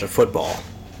actually catch a football?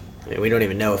 I mean, we don't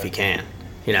even know if he can.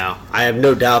 You know, I have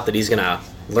no doubt that he's going to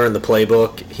learn the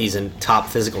playbook. He's in top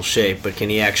physical shape, but can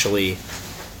he actually,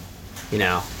 you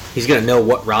know, he's going to know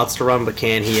what routes to run, but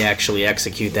can he actually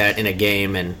execute that in a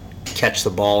game and catch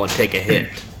the ball and take a hit,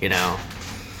 you know?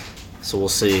 So we'll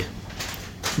see.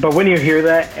 But when you hear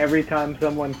that, every time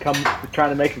someone comes trying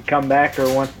to make a comeback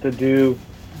or wants to do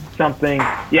something,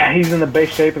 yeah, he's in the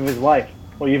best shape of his life.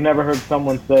 Well, you've never heard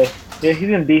someone say, yeah, he's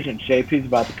in decent shape. He's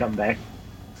about to come back.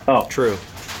 Oh, True.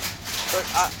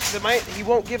 But he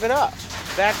won't give it up.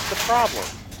 That's the problem.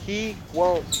 He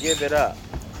won't give it up.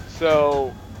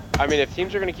 So, I mean, if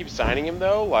teams are going to keep signing him,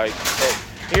 though, like,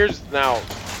 here's now,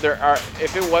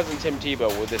 if it wasn't Tim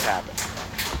Tebow, would this happen?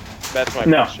 That's my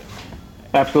question.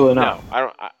 Absolutely not.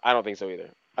 No, I don't think so either.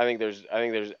 I think there's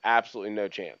absolutely no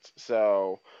chance.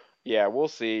 So, yeah, we'll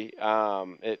see.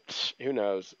 Who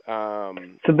knows? So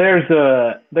there's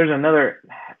another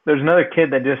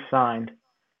kid that just signed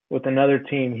with another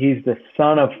team. He's the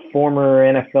son of former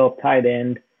NFL tight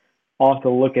end. I'll have to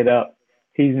look it up.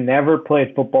 He's never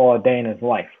played football a day in his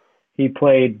life. He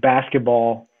played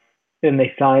basketball, and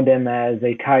they signed him as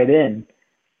a tight end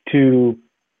to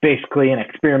basically an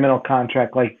experimental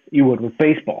contract like you would with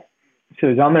baseball. So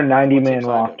he's on their 90-man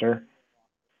roster.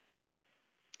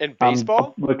 In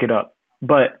baseball? Look it up.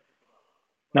 But,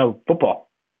 no, football.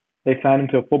 They signed him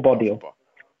to a football deal. Football.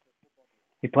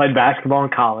 He played basketball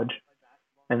in college,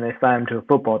 and they signed him to a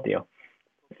football deal.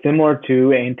 Similar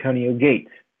to Antonio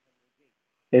Gates.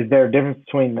 Is there a difference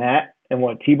between that and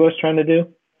what Tebow's trying to do?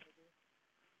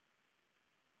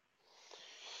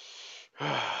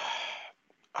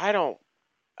 I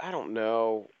don't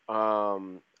know.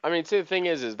 I mean, see, the thing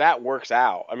is that works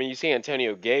out. I mean, you see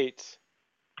Antonio Gates.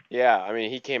 Yeah, I mean,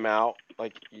 he came out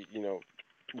like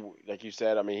like you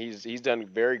said. I mean, he's done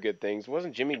very good things.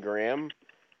 Wasn't Jimmy Graham?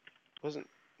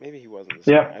 Maybe he wasn't the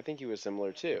same. Yeah. I think he was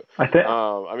similar too. I think.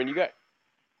 I mean, you got.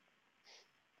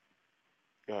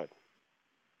 Go ahead.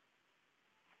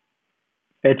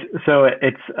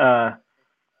 It's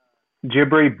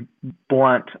Jibri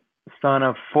Blunt, son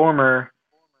of former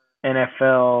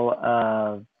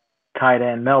NFL tight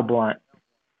end Mel Blunt.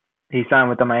 He signed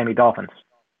with the Miami Dolphins.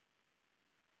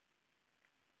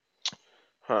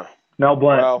 Huh. Mel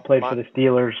Blunt played for the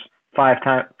Steelers,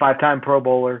 five-time Pro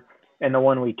Bowler, and the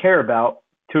one we care about,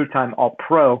 two-time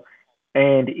All-Pro,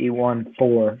 and he won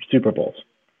 4 Super Bowls.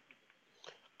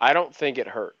 I don't think it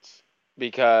hurts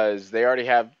because they already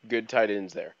have good tight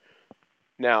ends there.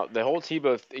 Now, the whole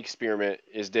Tebow experiment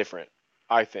is different,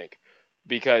 I think,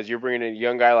 because you're bringing in a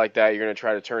young guy like that, you're going to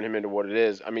try to turn him into what it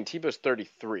is. I mean, Tebow's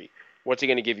 33. What's he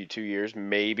going to give you, 2 years?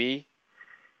 Maybe.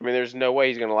 I mean, there's no way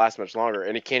he's going to last much longer.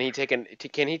 And can he take an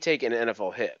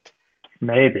NFL hit?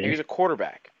 Maybe. He's a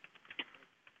quarterback.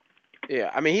 Yeah,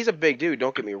 I mean, he's a big dude,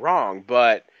 don't get me wrong,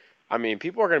 but, I mean,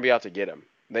 people are going to be out to get him.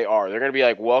 They are. They're going to be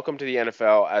like, welcome to the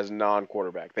NFL as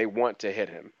non-quarterback. They want to hit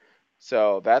him.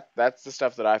 So that's the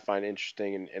stuff that I find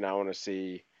interesting, and I want to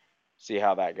see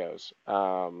how that goes.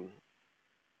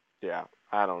 Yeah,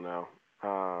 I don't know.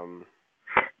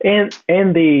 And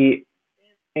the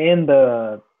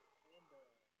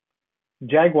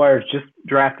Jaguars just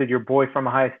drafted your boy from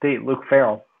Ohio State, Luke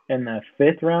Farrell, in the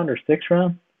 5th round or 6th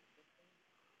round.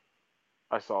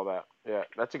 I saw that. Yeah,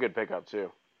 that's a good pickup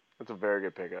too. That's a very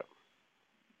good pickup.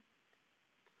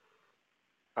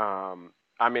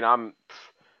 I mean,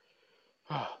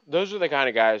 those are the kind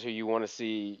of guys who you want to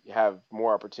see have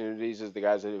more opportunities, is the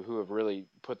guys who have really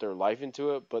put their life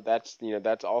into it. But that's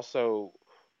also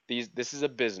this is a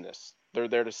business. They're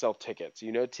there to sell tickets.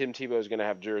 Tim Tebow is going to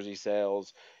have jersey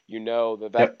sales.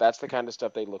 Yep. That's the kind of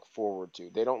stuff they look forward to.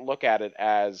 They don't look at it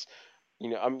as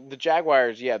the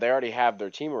Jaguars. Yeah, they already have their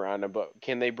team around them, but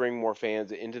can they bring more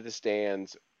fans into the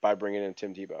stands by bringing in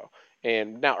Tim Tebow?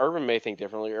 And now Urban may think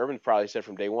differently. Urban probably said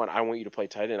from day one, "I want you to play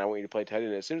tight end. I want you to play tight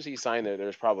end." As soon as he signed there,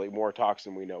 there's probably more talks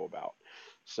than we know about.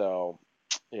 So,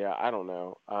 yeah, I don't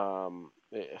know.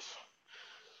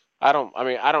 I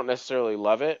don't necessarily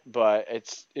love it, but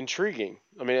it's intriguing.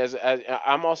 I mean, as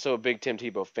I'm also a big Tim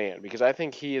Tebow fan, because I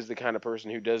think he is the kind of person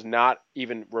who does not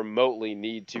even remotely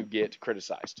need to get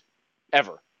criticized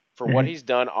ever for what Hmm. he's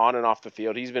done on and off the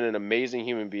field. He's been an amazing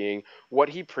human being. What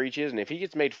he preaches, and if he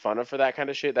gets made fun of for that kind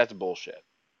of shit, that's bullshit.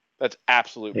 That's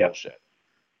absolute Yep. bullshit.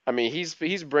 I mean, he's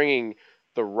bringing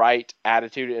the right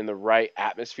attitude and the right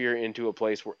atmosphere into a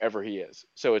place wherever he is.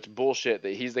 So it's bullshit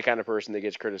that he's the kind of person that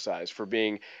gets criticized for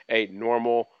being a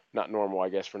normal, not normal, I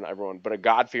guess, for not everyone, but a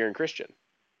God-fearing Christian.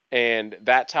 And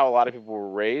that's how a lot of people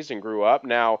were raised and grew up.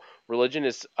 Now, religion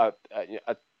is a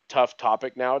tough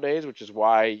topic nowadays, which is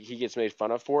why he gets made fun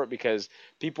of for it, because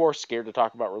people are scared to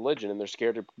talk about religion, and they're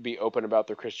scared to be open about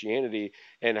their Christianity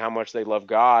and how much they love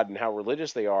God and how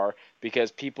religious they are,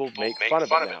 because people make fun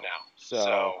of it now.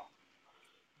 So,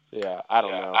 yeah, I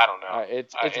don't know.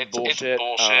 It's bullshit.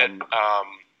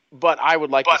 But I would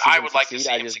like to see him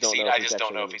succeed. I just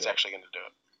don't know if he's actually going to do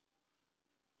it.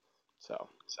 So,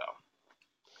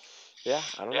 yeah,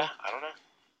 I don't know.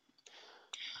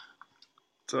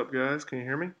 What's up, guys? Can you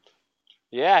hear me?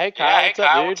 Yeah, hey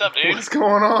Kyle, what's up, dude? What's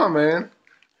going on, man?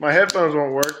 My headphones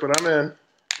won't work, but I'm in.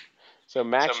 So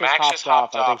Max just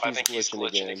hopped off. I think he's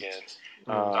glitching again.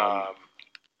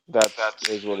 That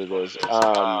is what it is.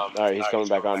 All right, he's coming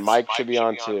back on. Mike should be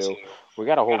on too. We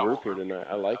got a whole group here tonight.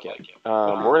 I like it.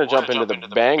 We're gonna jump into the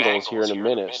Bengals here in a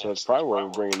minute, so that's probably where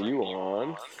we're bringing you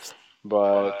on.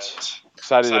 But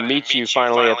excited to meet you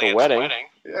finally at the wedding.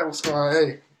 Yeah, what's going on?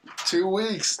 Hey, 2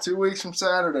 weeks. 2 weeks from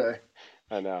Saturday.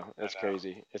 I know. It's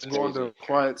crazy. It's I'm going to crazy. a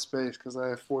quiet space because I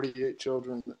have 48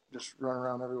 children that just run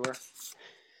around everywhere.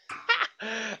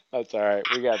 That's all right.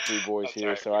 We got 3 boys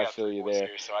here, so I feel you there.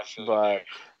 But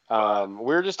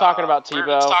we were just talking about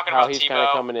Tebow, how he's kind of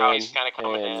coming in,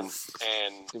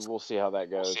 and we'll see how that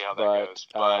goes. But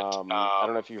I don't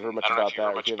know if you've heard much about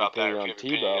that or if you have an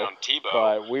opinion on Tebow,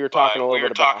 but we were talking a little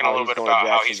bit about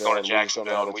how he's going to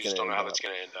Jacksonville, and we just don't know how that's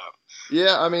going to end up.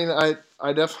 Yeah, I mean,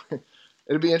 I definitely –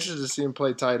 it'd be interesting to see him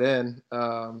play tight end.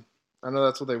 I know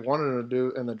that's what they wanted to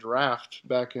do in the draft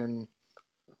back in –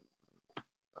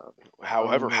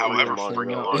 however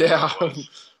long yeah,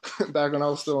 back when I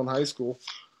was still in high school.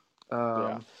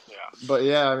 But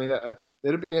yeah, I mean,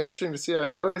 it'd be interesting to see.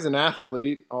 He's an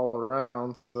athlete all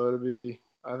around, so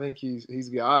I think he's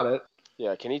got it.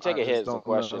 Yeah, can he take a hit is the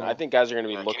question. I think guys are going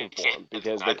to be looking for him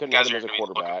because they couldn't hit him as a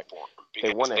quarterback.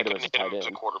 They want to hit him as a tight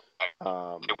end.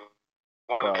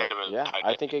 But yeah,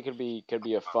 I think it could be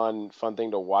a fun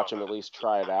thing to watch him at least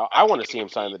try it out. I want to see him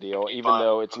sign the deal, even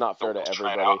though it's not fair to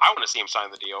everybody. I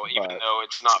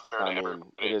mean,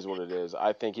 it is what it is.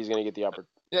 I think he's going to get the opportunity.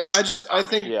 Yeah, I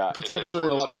think Yeah. there's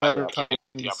a lot better tight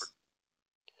ends.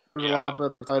 There's a lot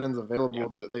better tight ends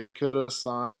available that they could have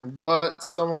signed. But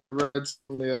someone read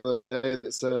something the other day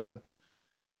that said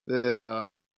that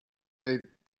they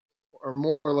are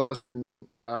more or less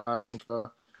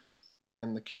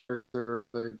and the character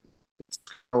it's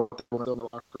kind of what they want to build a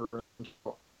locker room.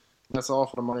 That's all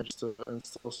for the money just to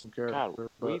instill some character. God,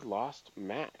 we lost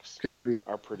Max,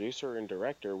 our producer and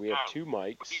director. We have 2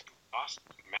 mics.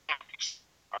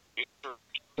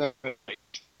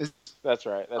 That's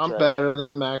right. I'm better than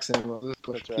Max anyway.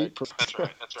 That's right.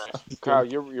 Kyle,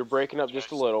 you're breaking up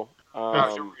just a little.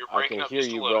 I can hear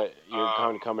you, but you're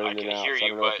kind of coming in and out. So I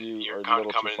don't know if you are a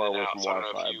little too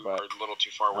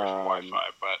far away from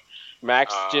Wi-Fi. But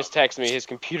Max just texted me his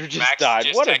computer just died.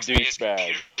 What a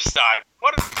douchebag.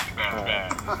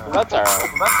 That's all right.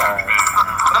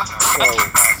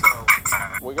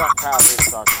 So we got Kyle here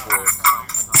to talk sports.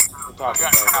 We're talking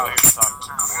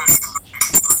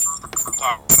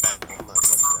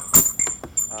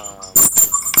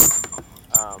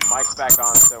Mike's back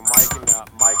on, so Mike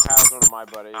Kyle's one of my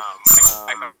buddies.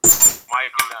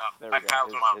 There we go.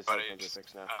 His headphones are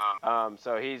fixed now.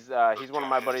 So he's one of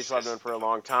my buddies who I've known for a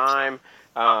long time.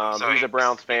 He's a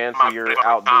Browns fan, so you're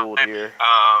out-dueled here.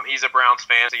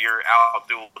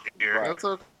 But That's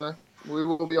okay. We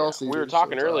will be all seasons. we were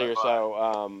talking earlier, so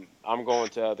I'm going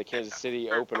to the Kansas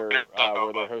City opener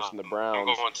where they're hosting the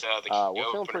Browns.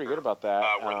 We're feeling pretty good about that.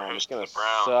 It's gonna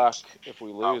suck if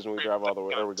we lose and we drive all the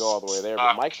way, or we go all the way there.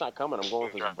 But Mike's not coming. I'm going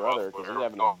with his brother because he's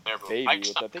having a baby,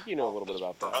 which I think you know a little bit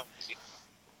about that.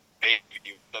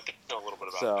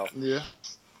 So Yeah.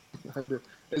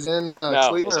 Is in no,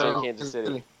 Cleveland it's or in Kansas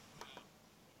City.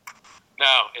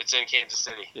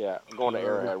 Yeah, I'm going to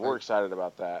Arrowhead. We're excited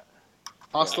about that.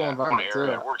 Hostile environment too.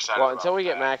 Well, until we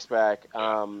get Max back,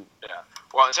 I don't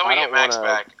want to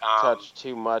touch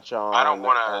too much on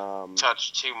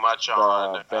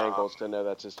the Bengals to know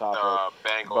that's his topic.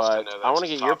 But I want to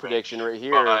get your prediction right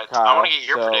here, Kyle.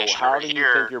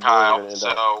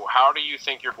 So how do you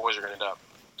think your boys are going to end up?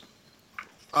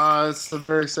 It's a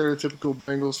very stereotypical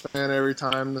Bengals fan every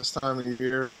time this time of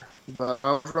year. But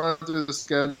I was running through the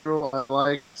schedule. I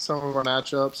like some of our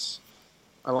matchups.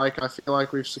 I feel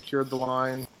like we've secured the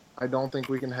line. I don't think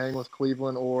we can hang with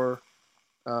Cleveland or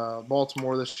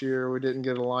Baltimore this year. We didn't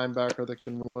get a linebacker that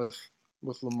can win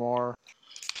with Lamar.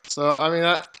 So I mean,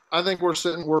 I think we're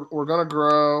going to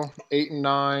grow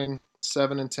 8-9,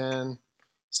 7-10,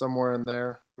 somewhere in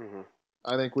there. Mm-hmm.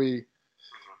 I think we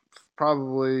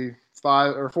probably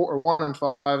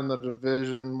 1-5 in the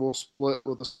division. We'll split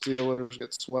with the Steelers,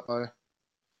 get swept by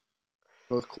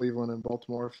both Cleveland and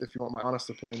Baltimore, if you want my honest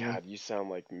opinion. God, you sound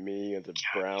like me as a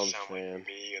Browns fan.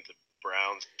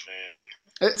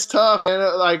 It's tough,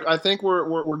 man. Like I think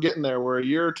we're getting there. We're a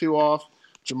year or two off.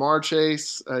 Jamar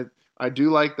Chase, I do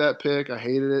like that pick. I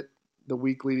hated it the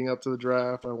week leading up to the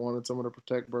draft. I wanted someone to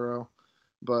protect Burrow,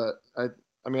 but I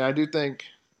mean I do think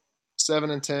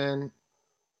 7-10,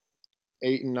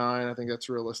 8-9. I think that's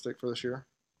realistic for this year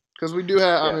because we do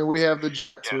have. I mean we have the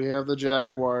Jets, we have the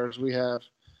Jaguars, we have.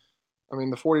 I mean,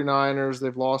 the 49ers,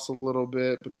 they've lost a little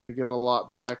bit, but they get a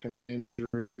lot back from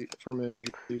injuries.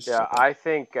 Yeah, I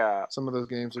think some of those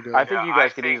games are good. I think you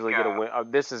guys could easily get a win.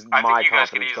 This is my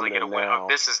confidence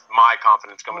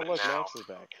coming in now.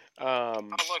 Oh,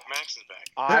 look, Max is back.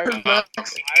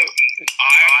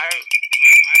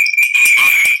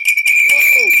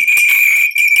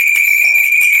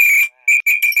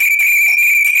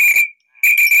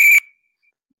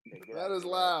 That is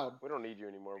loud. We don't need you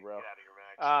anymore, bro.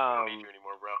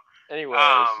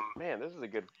 Anyways, man, this is a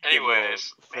good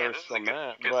first on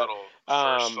that. But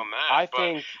I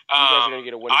think you guys are going to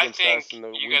get a win against us in the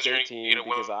Week 18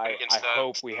 because I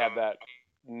hope we have that,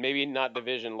 maybe not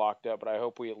division locked up, but I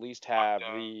hope we at least have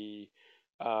the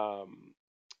a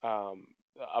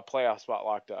playoff spot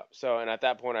locked up. So, and at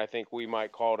that point, I think we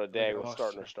might call it a day with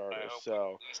starting our starters.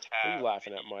 So, what are you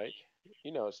laughing at, Mike?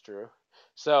 You know it's true.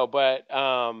 So, but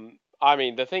I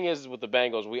mean, the thing is with the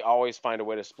Bengals, we always find a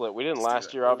way to split. We didn't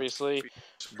last year, obviously,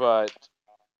 but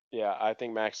yeah, I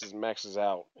think Max is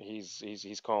out.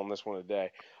 He's calling this one a day.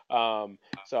 So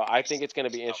I think it's going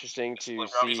to be interesting to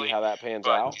see how that pans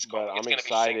out. But I'm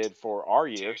excited for our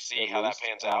year, at least.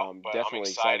 Definitely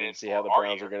excited to see how the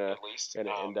Browns are going to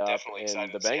end up,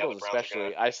 and the Bengals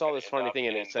especially. I saw this funny thing,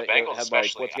 and it had like what's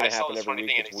going to happen every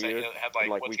week. It's weird. And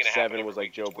like week 7 was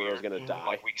like Joe Burrow's going to die.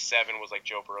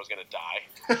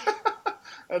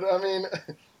 I mean,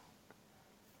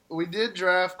 we did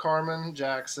draft Carmen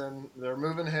Jackson. They're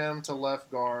moving him to left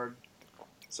guard.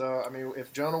 So, I mean,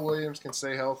 if Jonah Williams can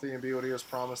stay healthy and be what he was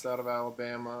promised out of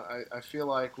Alabama, I feel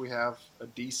like we have a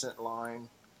decent line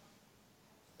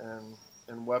and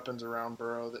weapons around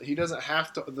Burrow. That he doesn't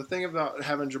have to. The thing about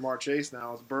having Jamar Chase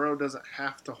now is Burrow doesn't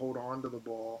have to hold on to the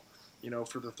ball,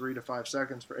 for the 3 to 5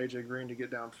 seconds for A.J. Green to get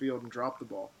downfield and drop the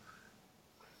ball.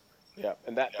 Yeah,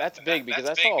 and that's big because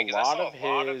I saw a lot of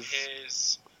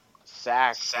his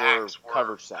sacks were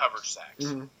cover sacks.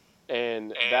 Mm-hmm.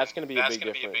 And that's going to be a big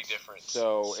difference.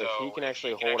 So if he can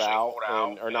actually hold out,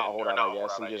 or not hold out, I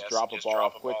guess, and just drop a ball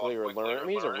off quickly or learn. I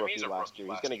mean, he's a rookie last year.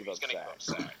 He's going to give up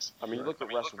sacks. I mean, you look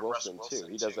at Russell Wilson, too.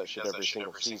 He does that shit every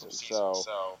single season. So,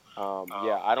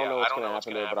 yeah, I don't know what's going to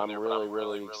happen there, but I'm really,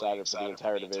 really excited for the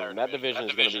entire division. That division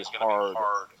is going to be hard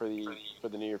for the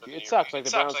near future. It sucks. Like,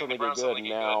 the Browns suddenly did good, and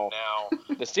now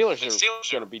the Steelers are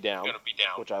going to be down,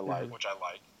 which I like.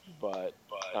 But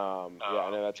yeah, I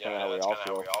know that's kind of how we all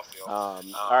feel. All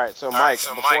right, so Mike,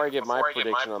 before I give my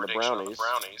prediction on the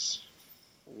Brownies,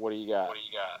 what do you got?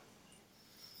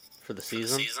 For the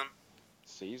season?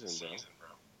 Season, bro.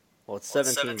 Well, it's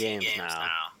 17 games now.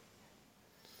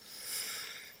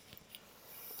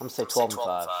 I'm going to say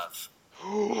 12-5.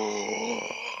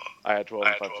 I had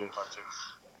 12-5 too.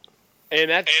 And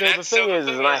that's so the thing is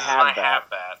and I have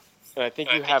that, and I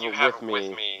think you have it with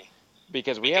me,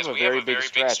 because we have a very big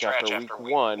stretch after week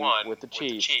 1 with the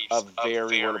Chiefs of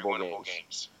very winnable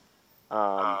games.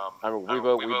 I mean, we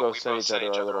both sent each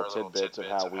other our little tidbits of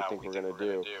how we think we're going to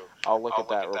do. I'll look at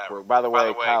that real quick. By the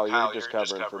way, Kyle, you're just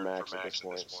covering for Max at this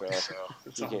point, so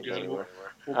you can't go anywhere.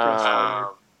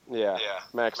 Yeah,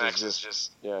 Max is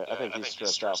just, I think he's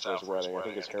stressed out for his wedding. I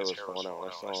think his hair was falling out when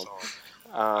I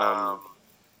saw him.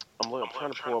 I'm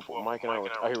trying to pull up what Mike and I were.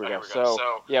 Oh, here we go. So,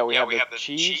 we have the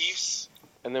Chiefs,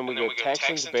 and then we go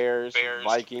Texans, Bears,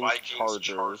 Vikings,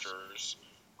 Chargers,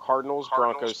 Cardinals,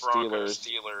 Broncos, Steelers,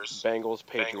 Bengals,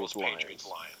 Patriots,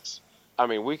 Lions. I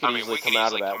mean, we could easily come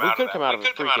out of that. We could come out of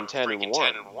it freaking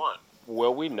 10-1.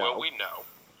 Will we? No.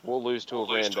 We'll lose to a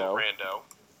rando.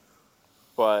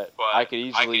 But I could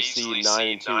easily see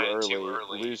 9-2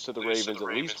 early, lose to the Ravens at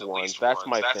least once. That's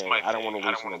my thing. I don't want to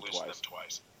lose to them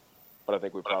twice. But I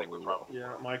think we probably will.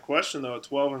 Yeah, my question though, at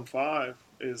 12-5,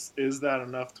 is that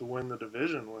enough to win the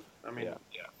division?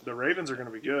 The Ravens are going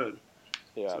to be good.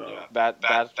 Yeah, so, that's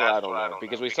what I don't know.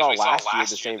 Because we saw last year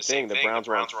the same thing. The Browns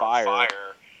were on fire,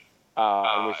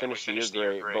 and we finished the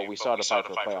year great, but we saw the fight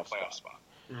for a playoff spot.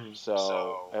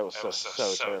 So it was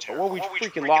so terrible. Well, we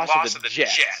freaking lost to the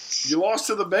Jets. You lost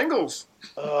to the Bengals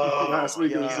last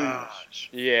week of the season.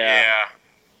 Yeah.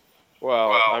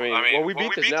 Well, we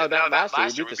beat the last year.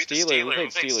 We beat the Steelers. We played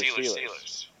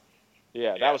Steelers.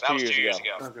 Yeah, that was 2 years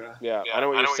ago. Okay. Yeah, I know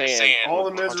what you're saying. All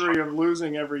the misery of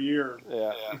losing every year.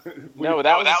 Yeah. No, but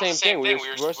that was the same thing. We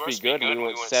were supposed to be good, and we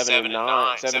went 7-9,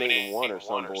 7-8-1 or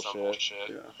some bullshit.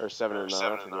 Yeah. Or 7-9,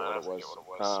 I forget what it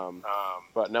was.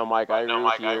 But no, Mike, I agree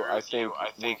with you. I think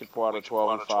we could pull out a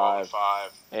 12-5,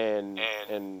 and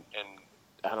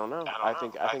I don't know. I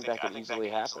think that could easily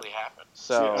happen.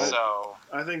 So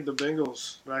I think the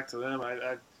Bengals, back to them.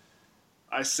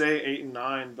 I say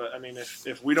 8-9, but I mean,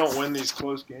 if we don't win these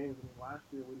close games, last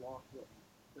year we lost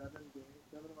 7 games.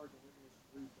 7 of our games was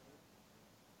 3 points.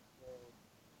 So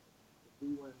if we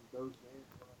win those games,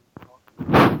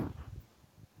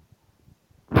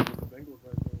 the Bengals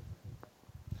right there.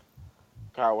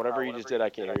 Kyle, whatever you just did, I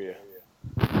can't hear you.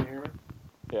 Can you hear me?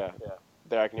 Yeah.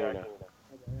 There, I can hear you now. Okay,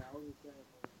 I was just saying.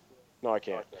 No, I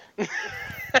can't.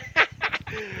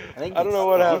 I don't know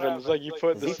what happened. It's like you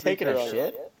put the speaker on.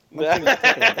 Shit?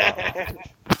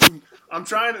 I'm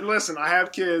trying to listen. I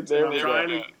have kids, and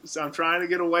I'm trying to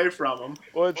get away from them.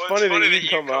 Well, it's funny that you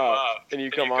come up and you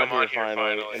come on here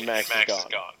finally, and Max is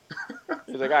gone.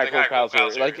 He's like, all right, cool, Kyle's here.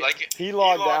 Like he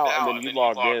logged out, and then you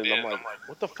logged in. And I'm like,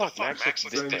 what the fuck? Max looks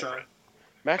different.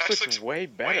 Max looks way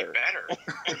better.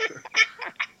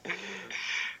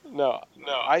 No.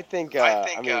 I think.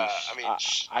 I'm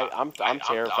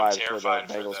terrified for the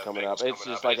Bengals coming up. It's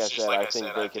just like I said. I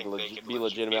think they could be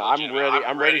legitimate.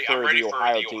 I'm ready for the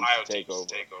Ohio teams to take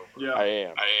over. Yeah, I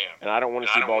am, and I don't want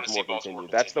to see Baltimore continue.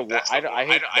 That's the one. I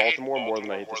hate Baltimore more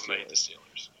than I hate the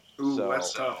Steelers. Ooh,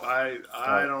 that's tough. I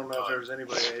don't know if there's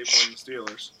anybody I hate more than the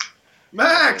Steelers.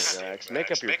 Max, make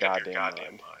up your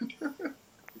goddamn mind.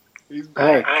 He's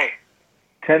back. Hey,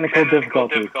 technical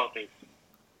difficulties.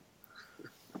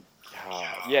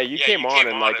 Yeah, you came on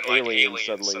and like aliens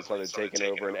suddenly started taking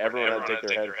over, and everyone had to take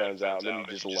their headphones out, and then you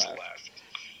just left.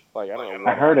 Like I don't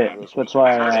know. I heard it. That's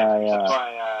why I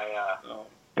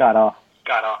got off.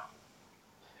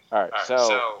 All right,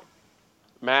 so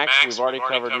Max, we've already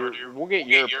covered your. We'll get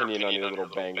your opinion on your little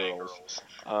Bengals.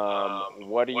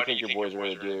 What do you think your boys are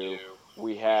going to do?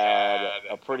 We had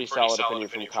a pretty solid opinion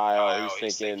from Kyle.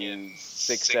 He's thinking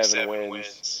 6-7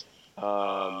 wins.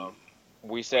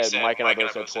 We said Mike and I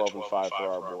both said 12-5 for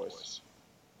our boys.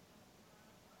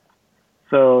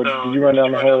 So, did you run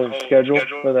down the whole schedule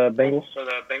for the Bengals?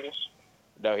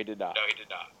 No, he did not.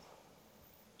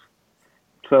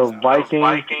 So,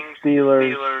 Vikings,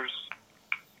 Steelers,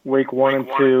 week 1 and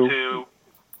 2,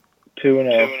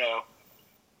 2-0.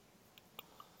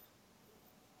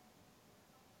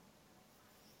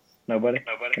 Nobody?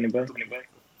 Anybody?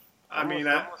 I mean,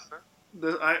 I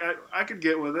could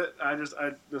get with it.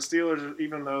 The Steelers,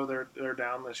 even though they're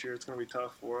down this year, it's going to be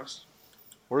tough for us.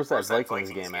 Where's that Vikings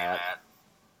game at?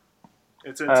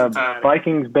 It's in Cincinnati.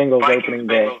 Vikings Bengals opening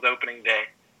day.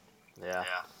 Yeah.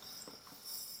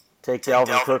 Take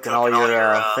Dalvin Cook and all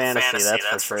your fantasy,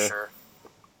 that's for sure.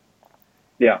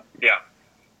 Yeah.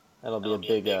 That'll be a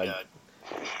big.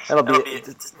 That'll be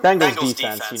Bengals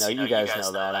defense. You guys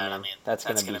know that. I mean, that's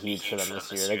going to be huge for them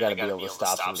this year. They got to be able to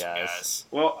stop some guys.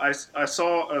 Well, I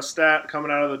saw a stat coming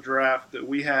out of the draft that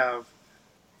we have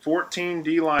 14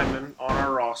 D linemen on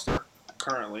our roster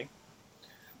currently,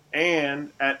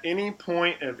 and at any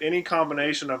point of any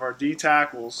combination of our D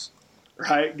tackles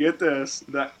right? Get this.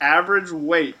 The average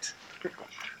weight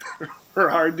for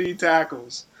our D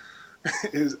tackles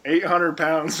is 800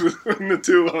 pounds between the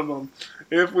two of them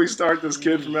if we start this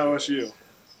kid from LSU.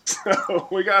 So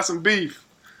we got some beef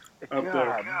up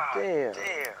there. Damn.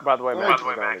 By the way, Max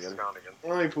is gone again.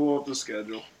 Let me pull up the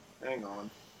schedule. Hang on.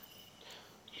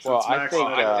 Well, Since I Max think,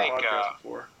 said on the podcast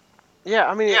before. Yeah,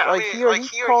 I mean,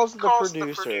 he calls the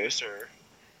producer.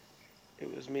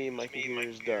 It was me, Mikey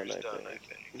Gear's done, I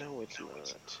think. No, it's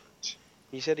not.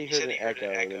 He said he heard an echo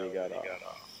and then he got off.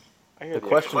 The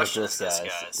question is this,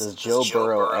 guys. Does Joe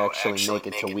Burrow actually make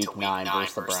it to Week 9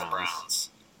 versus the Browns?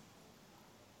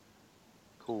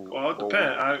 Cool. Well, it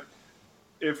depends.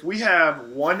 If we have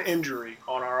one injury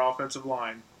on our offensive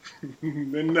line,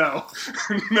 then no.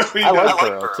 No, he I like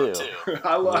doesn't. Burrow,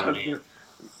 too.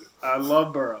 I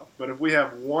love Burrow. But if we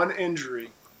have one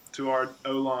injury to our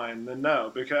O-line, then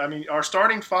no. Because, I mean, our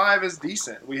starting five is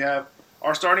decent.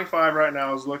 Our starting five right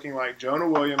now is looking like Jonah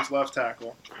Williams, left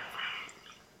tackle.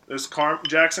 There's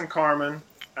Jackson Carman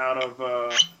out of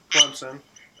Clemson.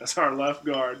 That's our left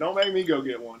guard. Don't make me go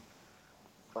get one.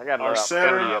 I got Our about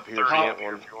center, 30 up here if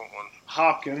you want one.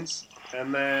 Hopkins.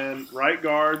 And then right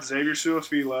guard, Xavier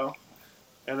Suafilo.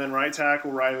 And then right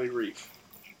tackle, Riley Reef.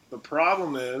 The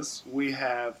problem is we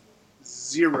have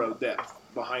zero depth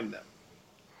behind them.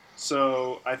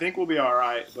 So I think we'll be all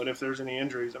right. But if there's any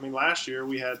injuries, I mean, last year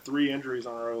we had 3 injuries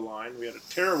on our O-line. We had a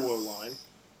terrible O-line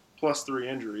plus 3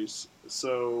 injuries.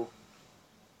 So,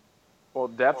 Well,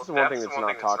 depth is one thing that's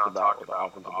not talked about with the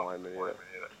offensive lineman either.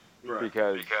 right.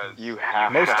 Because you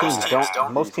have Most to.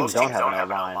 teams don't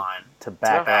have an O-line to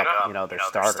back up, their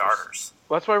starters.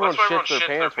 Well, that's why everyone shits their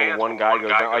pants when one guy goes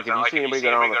down. Like, if you see anybody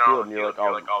go down on the field and you're like,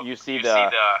 oh, you see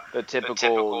the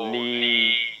typical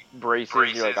knee braces,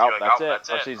 and you're like, oh, that's it.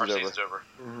 Our season's over.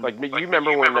 Like, you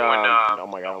remember when, oh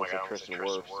my God, I almost said Tristan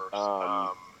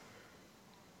Wirfs.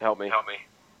 Help me.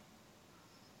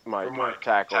 My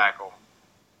tackle.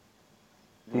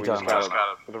 We just got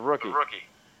the rookie.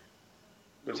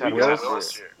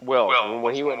 Will,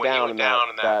 when he went down in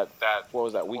that, what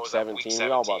was that, week 17,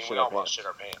 we all about shit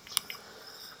our pants.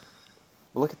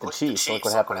 Look at the Chiefs. Look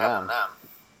what happened to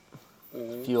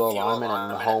them. Few linemen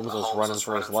and Mahomes was running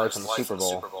for his life in the Super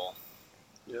Bowl.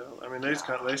 Yeah, I mean, they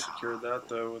secured that,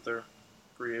 though, with their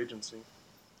free agency.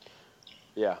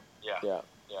 Yeah.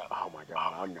 Oh my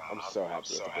God, I'm so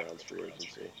happy with the Browns free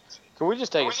agency. Can we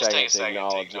just take a second to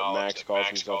acknowledge that Max calls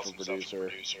himself a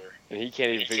producer, and he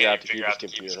can't even figure out to keep his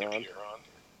computer on?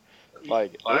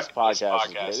 Like, this podcast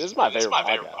is great. This is my favorite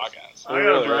podcast. I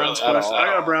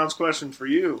got a Browns question for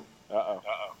you. Uh-oh.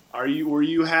 Were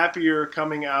you happier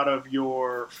coming out of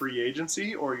your free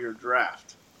agency or your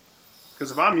draft?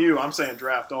 Because if I'm you, I'm saying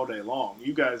draft all day long.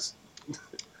 You guys,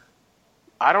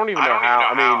 I don't even know how.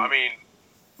 I mean,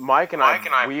 Mike and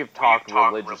I, we have talked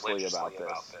religiously about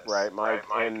this, right, Mike?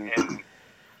 And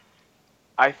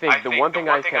I think the one thing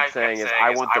I kept saying is I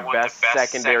want the best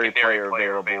secondary player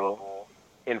available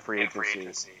in free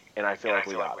agency, and I feel like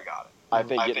we got it. I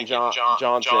think getting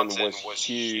Johnson was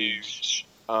huge.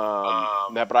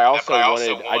 But I also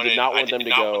I did not want them to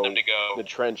go the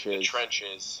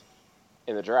trenches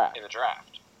in the draft.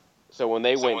 So when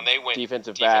they went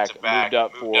defensive back, moved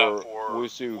up for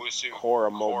Wusu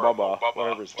Koramobaba,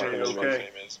 whatever his fucking name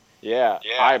is. Yeah,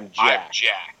 I'm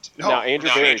jacked. Now, Andrew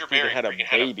Berry freaking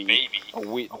had a baby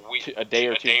a day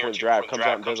or two before the draft, comes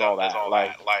out and does all that.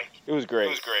 Like, it was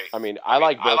great. I mean, I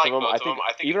like both of them. I think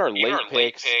even our late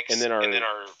picks and then our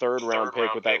third-round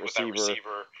pick with that receiver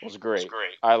was great.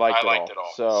 I liked it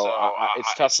all. So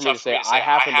it's tough for me to say. I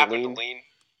happen to lean.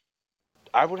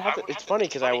 I would have to. It's funny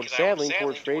because I would say I lean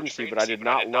towards free agency, but I did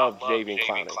not love Jadeveon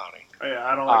Clowney. Yeah,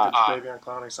 I don't like the Jadeveon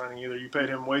Clowney signing either. You paid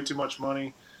him way too much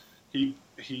money. He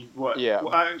what? Yeah.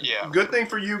 Well, good thing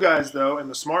for you guys though, and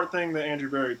the smart thing that Andrew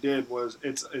Berry did was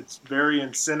it's very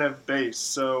incentive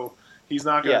based. So he's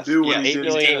not going to do what he did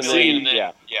in Tennessee.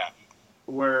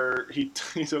 Where he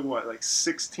took what, like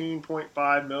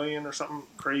 $16.5 million or something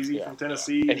crazy from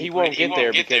Tennessee, and he won't get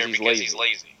there because he's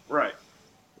lazy. Right.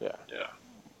 Yeah.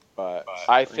 But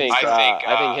I think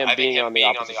him being on the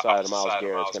opposite side of Myles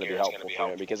Garrett is going to be helpful for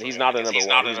him because he's not a number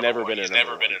one. He's never been a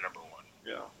number one.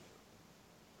 Yeah.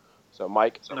 So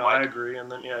Mike. No, I agree. And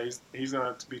then he's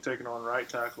going to be taking on right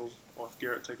tackles with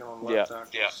Garrett taking on left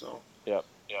tackles. Yeah. So. Yep.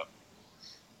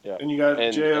 And you got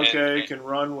JOK can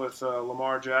run with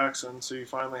Lamar Jackson, so you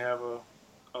finally have a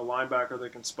linebacker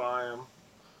that can spy him.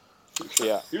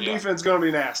 Yeah. Your defense is going to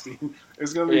be nasty.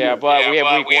 It's going to be good. But we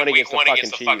have week one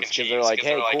against the fucking Chiefs because they're like,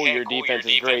 hey, cool, your defense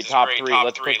is great, top three,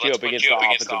 let's put you up against the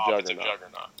offensive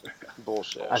juggernaut.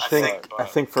 Bullshit. I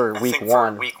think for week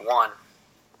one,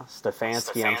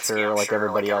 Stefanski, I'm sure, like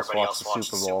everybody else, watched the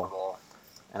Super Bowl,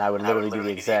 and I would literally do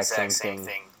the exact same thing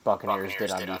Buccaneers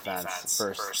did on defense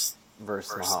versus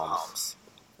Mahomes,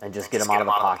 and just get him out of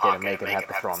the pocket and make him have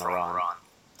to throw on the run.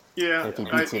 Yeah, And if he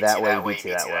beats you that way, he beats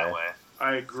you that way.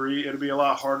 I agree. It'd be a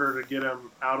lot harder to get him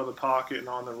out of the pocket and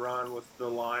on the run with the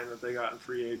line that they got in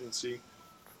free agency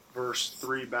versus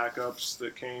 3 backups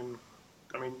that came.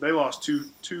 I mean, they lost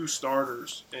two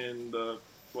starters in the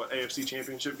AFC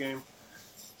Championship game.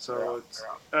 So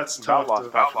that's tough.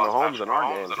 Lost Patrick Mahomes in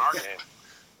our game.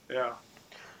 Yeah.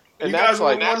 And you that's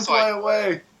guys were one play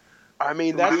away. I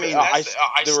mean, the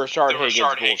Rashard Higgins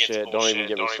bullshit. Don't even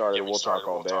get me started. We'll talk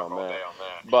all day on that.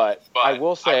 But I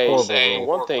will say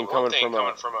one thing coming from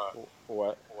a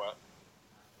what?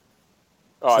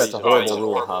 Oh, that's a horrible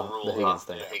rule, huh? The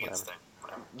Higgins thing.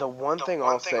 The one thing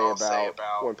I'll say about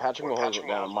when Patrick Mahomes went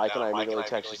down, Mike and I immediately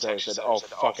texted each other and said, "Oh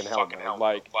fucking hell, man!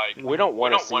 Like we don't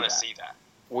want to see that.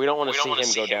 We don't want to see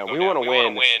him go down. We want to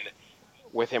win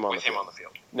with him on the field.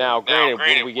 Now, granted,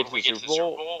 would we get to the Super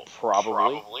Bowl?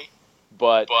 Probably.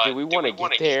 But do we want to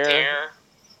get there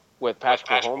with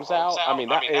Patrick Mahomes out? I mean,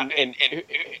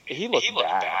 he looked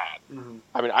bad. Mm-hmm.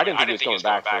 I mean, I didn't think he was coming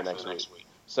back for the next week.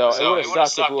 So it would have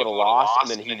sucked if we would have lost and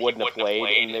then he wouldn't have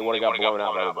played and they would have got blown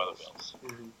out by the Bills.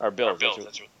 Mm-hmm. Or Bills.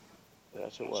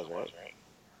 That's what it was, right?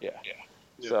 Yeah.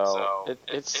 So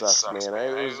it sucks,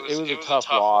 man. It was a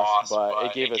tough loss, but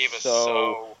it gave us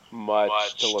so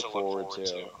much to look forward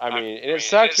to. I mean, and it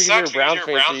sucks because you're a Brown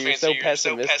fan, so you're so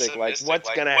pessimistic. Like, what's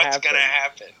gonna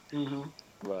happen? Mm-hmm.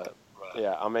 But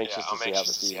yeah, I'm anxious to see how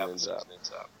the season ends up.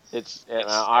 And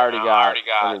I already got.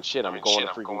 I mean, shit, I'm going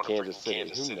to freaking Kansas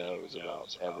City. Who knows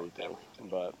about everything?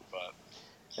 But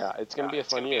yeah, it's gonna be a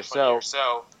fun year. So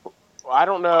I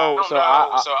don't know. So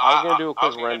I'm going to do a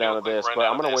quick rundown of this, but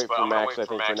I'm going to wait for Max, I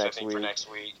think, for next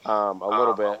week a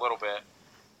little bit.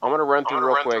 I'm going to run through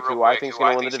real quick who I think is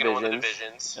going to win the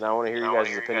divisions, and I want to hear you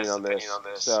guys' opinion on this.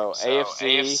 So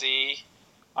AFC,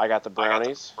 I got the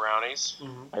Brownies.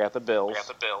 Mm-hmm. I got the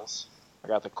Bills. I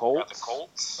got the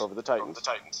Colts over the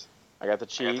Titans. I got the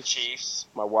Chiefs.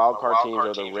 My wild card teams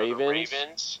are the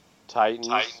Ravens,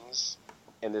 Titans.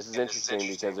 And this is interesting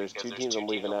because there's 2 teams I'm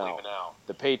leaving out.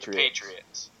 The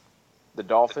Patriots. The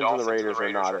Dolphins and the Raiders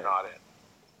are not in.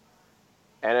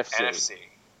 NFC.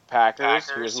 Packers,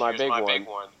 here's my big one.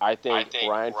 I think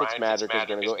Ryan Fitzmagic is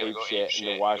going to go apeshit, and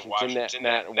the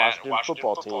Washington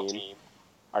football team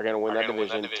are going to win that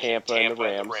division. Tampa and the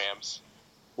Rams.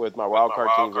 With my wild card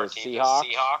teams are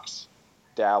Seahawks,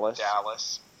 Dallas,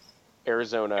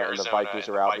 Arizona, and the Vikings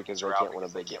are out because they can't win a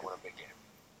big game.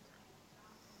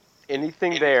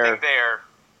 Anything there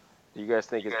you guys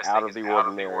think is out of the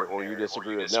ordinary or you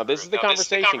disagree with? Now, this is the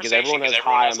conversation because everyone has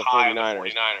high on the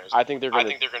 49ers. I think they're going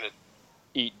to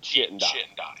eat shit and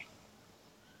die.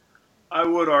 I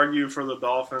would argue for the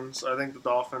Dolphins. I think the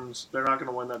Dolphins, they're not going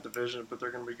to win that division, but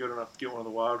they're going to be good enough to get one of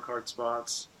the wild card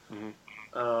spots.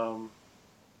 Mm-hmm.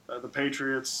 The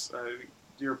Patriots,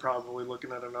 you're probably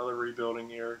looking at another rebuilding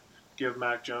year. Give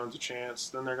Mac Jones a chance.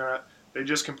 Then they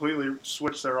just completely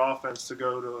switched their offense to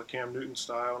go to a Cam Newton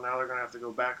style. Now they're going to have to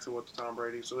go back to what Tom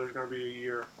Brady. So there's going to be a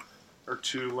year or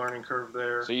 2 learning curve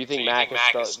there. So you think Mac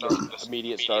is the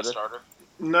immediate starter?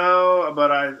 No, but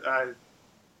I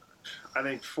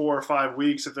think 4 or 5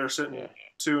 weeks, if they're sitting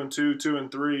 2-2,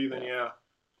 2-3, then yeah.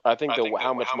 I think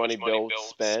how much money Bill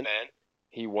spent,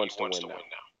 he wants to win now.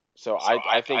 So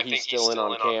I think he's still in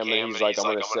on Cam, and he's like, I'm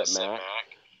going to sit Mac.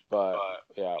 But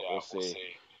yeah, we'll see.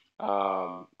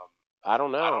 I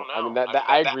don't know. I mean,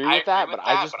 I agree with that, but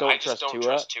I just don't trust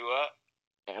Tua.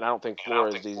 And I don't think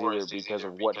Flores does either because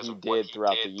of what he did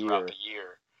throughout the year.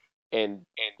 And,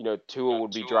 Tua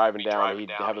would be driving down, he'd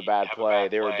have a bad play.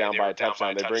 They were down by a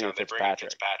touchdown. They bring in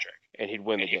Fitzpatrick, and he'd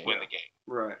win the game.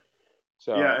 Right.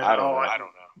 So, yeah, I don't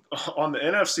know. On the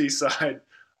NFC side,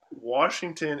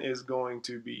 Washington is going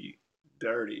to be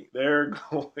dirty. They're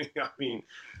going, I mean,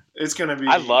 it's going to be.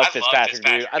 I love Fitzpatrick,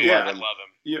 dude. I love him.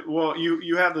 Yeah, well,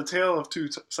 you have the tale of 2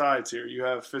 sides here. You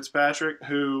have Fitzpatrick,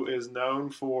 who is known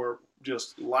for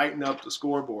just lighting up the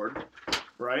scoreboard,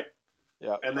 right?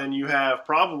 Yeah. And then you have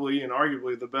probably and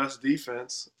arguably the best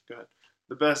defense.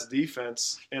 The best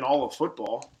defense in all of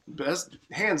football.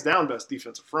 Hands down, best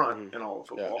defensive front in all of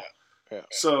football. Yeah.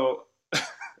 So, I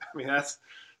mean,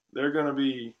 they're going to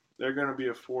be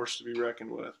a force to be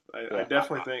reckoned with. I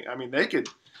definitely think. I mean, they could.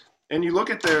 And you look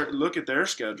at their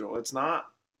schedule. It's not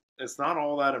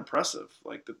all that impressive.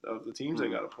 Like of the teams they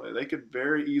got to play, they could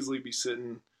very easily be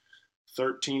sitting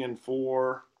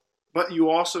 13-4. But you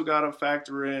also got to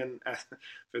factor in,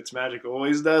 Fitzmagic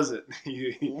always does it.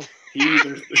 He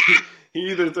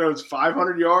he either throws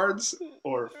 500 yards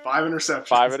or 5 interceptions.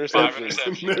 5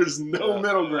 interceptions. There's no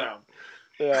middle ground.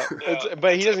 Yeah,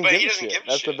 but he doesn't give a shit.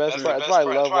 That's the best part. That's why I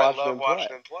love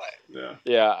watching him play. Yeah.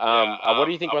 Yeah. What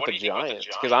do you think about the Giants?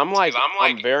 Because I'm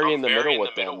very in the middle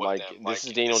with them. Like, this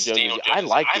is Daniel Jones. I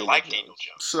like Daniel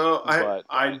Jones. So I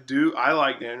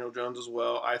like Daniel Jones as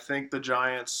well. I think the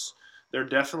Giants, they're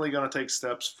definitely going to take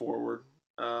steps forward.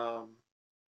 But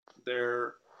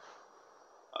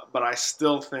I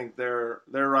still think they're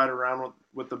right around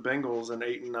with the Bengals, an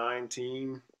 8-9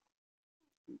 team,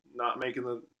 not making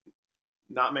the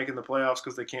playoffs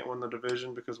because they can't win the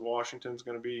division because Washington's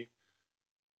going to be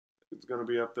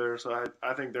up there. So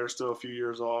I think they're still a few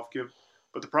years off.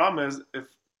 But the problem is, if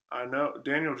I know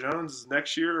Daniel Jones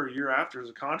next year or year after is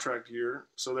a contract year,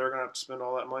 so they're going to have to spend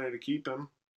all that money to keep him.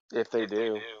 If they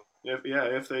do.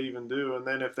 If they even do. And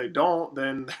then if they don't,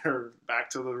 then they're back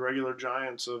to the regular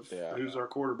Giants of who's our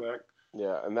quarterback.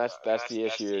 Yeah, and that's the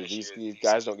issue is these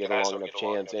guys don't get a long enough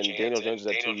chance. And Daniel Jones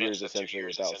has had 2 years essentially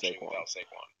without Saquon.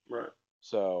 Right.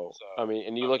 So, I mean,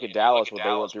 and you look at Dallas, what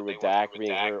they went through with Dak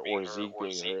being hurt or Zeke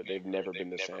being hurt, they've never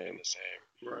been the same.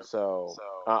 Right. So,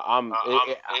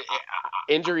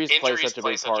 injuries play such a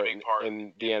big part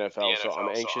in the NFL, so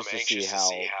I'm anxious to see how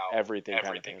everything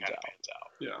kind of pans out.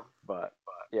 Yeah. But,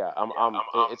 yeah,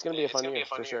 it's going to be a fun year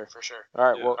for sure. All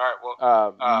right,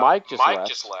 well, Mike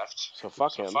just left, so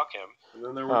fuck him. And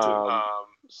then there were two.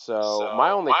 So,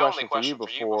 my only question for you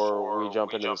before we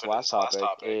jump into this last topic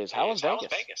is, how was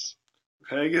Vegas?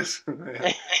 Vegas?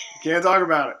 Can't talk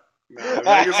about it. No,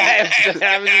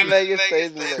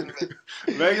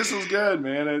 Vegas was good,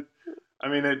 man.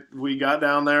 We got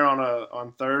down there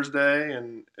on Thursday,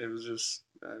 and it was just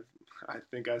I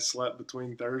think I slept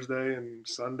between Thursday and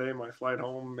Sunday. My flight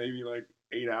home maybe like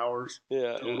 8 hours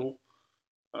total.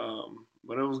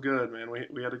 But it was good, man.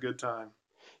 We had a good time.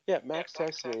 Yeah, Max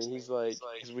texted me, and he's like,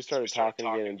 because we started talking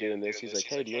again and doing this, he's like,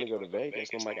 hey, do you want to go to Vegas?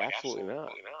 And I'm like, absolutely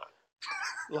not.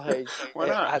 Like, why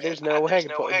not? There's no way I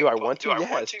can pull it. Do I want to?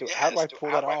 Yes. How do I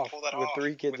pull that off with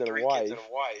 3 kids and a wife?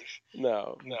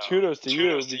 No. Kudos to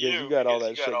you because you got all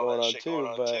that shit going on too.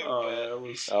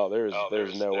 But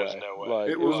there's no way. Like,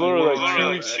 it was literally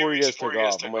like 2 weeks before you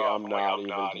guys took off. I'm like, I'm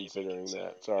not even considering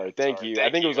that. Sorry. Thank you. I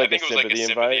think it was like a sympathy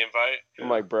invite. I'm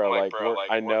like, bro, like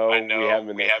I know we haven't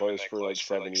been that close for like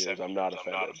 7 years. I'm not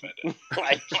offended.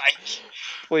 Like,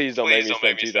 please don't make me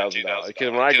spend $2,000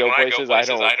 because when I go places, I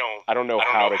don't know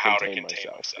how to contain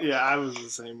myself. Yeah, I was the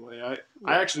same way. I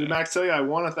actually, Max, tell you, I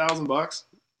won $1,000.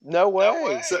 No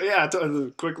way. So yeah,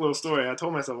 a quick little story. I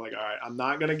told myself like, all right, I'm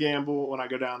not gonna gamble when I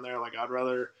go down there. Like, I'd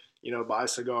rather buy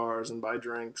cigars and buy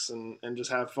drinks and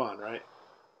just have fun, right?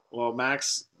 Well,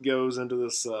 Max goes into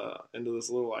this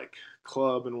little like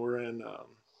club, and we're in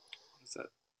what's that?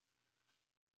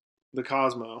 The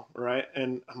Cosmo, right?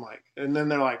 And I'm like, and then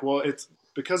they're like, well, it's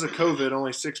because of COVID,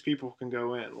 only 6 people can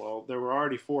go in. Well, there were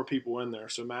already 4 people in there,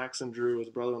 so Max and Drew, his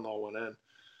brother-in-law, went in.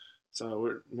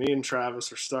 So me and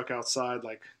Travis are stuck outside,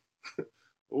 like,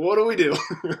 what do we do?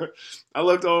 I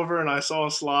looked over and I saw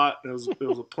a slot. It was a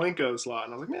Plinko slot,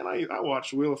 and I was like, man, I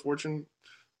watched Wheel of Fortune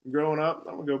growing up.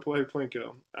 I'm gonna go play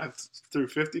Plinko. I threw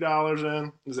 $50 in.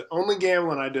 It was the only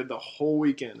gambling I did the whole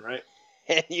weekend, right?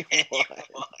 And you won.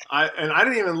 I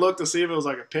didn't even look to see if it was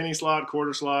like a penny slot,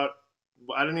 quarter slot.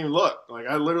 I didn't even look. Like,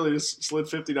 I literally just slid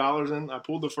 $50 in. I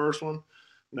pulled the first one,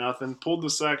 nothing. Pulled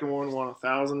the second one, won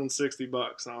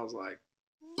 $1,060, and I was like,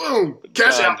 boom,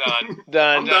 cash out.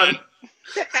 Done. I'm done.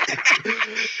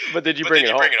 But did you bring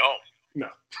it home?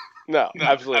 No,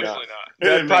 absolutely not.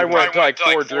 That probably went to like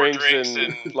 4 drinks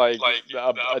and like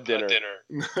a dinner.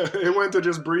 It went to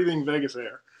just breathing Vegas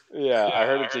air. Yeah, I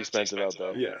heard it's expensive out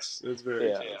there. Yes, it's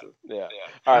very expensive. Yeah.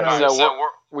 All right, so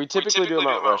we typically do a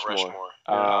Mount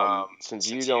Rushmore. Since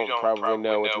you don't probably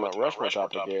know what the Mount Rushmore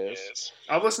topic is.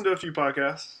 I've listened to a few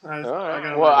podcasts. That's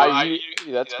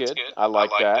good. I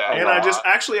like that. And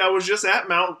I was just at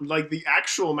the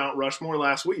actual Mount Rushmore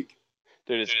last week.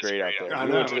 Dude, it's great out there. I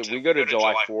know. We go to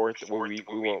July 4th, where we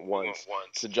went once.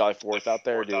 It's July 4th out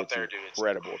there, dude. It's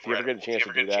incredible. If you ever get a chance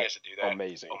to do that,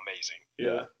 amazing.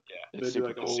 Yeah. It's they super do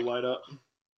like cool. a whole light up.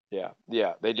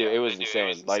 Yeah, they do. It was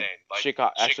insane. Like,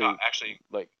 Chicago, actually,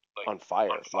 like, on fire.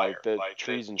 Like, the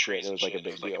trees and shit, it was like a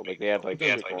big deal. Like, they had like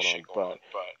shit going on.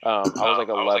 But I was like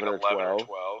 11 or 12.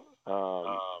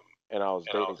 And I was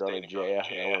dating a girl named Jaya,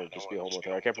 and I wanted to just be home with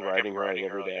her. I kept writing her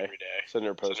every day, sending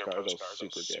her postcards. I was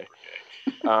super gay.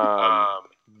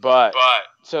 But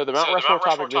so the Mount Rushmore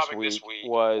topic this week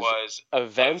was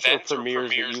events or premieres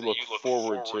that you look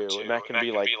forward to, and that can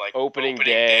be like opening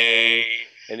day,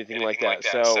 anything like that.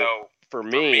 So for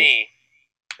me,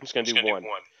 I'm just gonna do one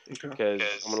because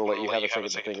I'm gonna let you have a second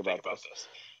to think about this.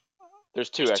 There's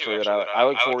two actually that I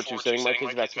look forward to sending my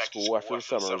kids back to school after the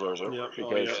summer is over. Yep.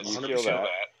 Because you feel that.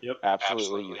 Yep.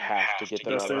 Absolutely, you have to get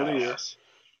them Best out day of of the the year. house.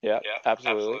 Yeah,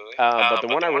 absolutely. But the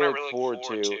one I really look forward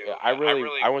to, I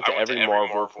went to every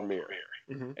Marvel premiere.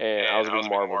 Mm-hmm. And I was a big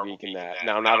Marvel geek in that.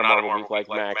 Now, not a Marvel geek like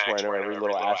Max, where I know every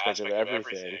little aspect of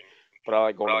everything. But I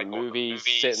like going to the movies,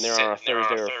 sitting there on a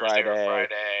Thursday or Friday.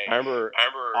 I remember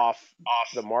off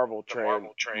the Marvel train,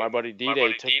 my buddy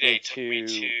D-Day took me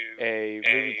to a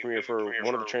movie premiere for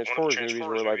one of the Transformers movies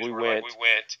where like we went.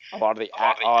 A lot of the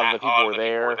people were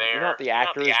there. Not the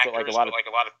actors, but like a lot of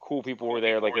cool people were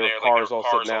there. Like there were cars all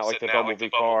sitting out, like the Bumblebee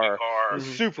car. It was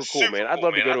super cool, man. I'd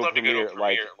love to go to a premiere,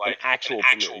 like an actual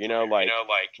premiere, you know, like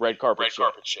red carpet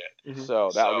shit. Mhm.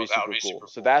 So that would be super cool.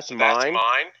 So that's mine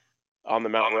on the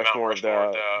Mount Rushmore of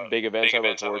the big events I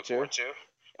look forward to.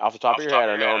 Off the top of your head,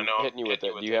 I know I'm hitting you with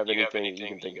it. Do you have anything that you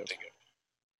can think of?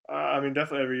 I mean,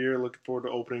 definitely every year looking forward to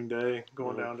opening day,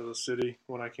 going down to the city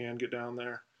when I can get down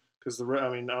there. Because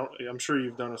I'm sure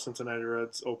you've done a Cincinnati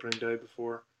Reds opening day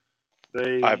before.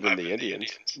 I've been the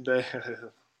Indians.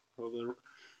 Well, the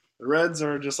Reds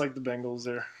are just like the Bengals.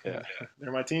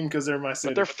 They're my team because they're my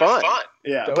city. But they're fun.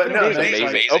 Yeah, The but opening no, day is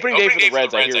amazing. Opening day for the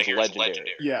Reds, I hear, is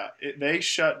legendary. Yeah, they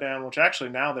shut down. Which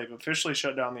actually now they've officially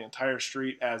shut down the entire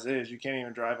street as is. You can't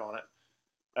even drive on it.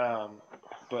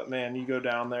 But man, you go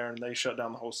down there and they shut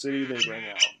down the whole city. They bring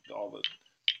out all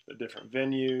the different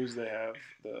venues. They have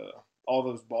all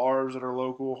those bars that are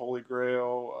local, Holy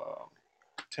Grail,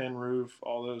 Tin Roof,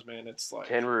 all those, man. It's like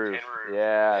Tin Roof.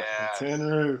 Yeah. Tin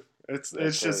Roof. It's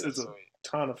That's just sweet. it's a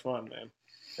ton of fun, man.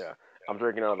 Yeah. I'm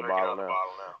drinking out of the bottle now.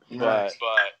 Nice.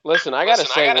 But listen, I got to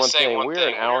say one thing. We're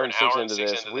an hour and 6 into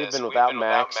this. We've been without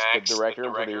Max, the director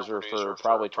and producer, for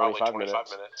probably 25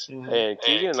 minutes. Mhm. And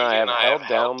Keegan and I have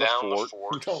held down the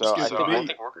fort. Don't So I skip a think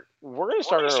beat. we're going to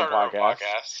start our own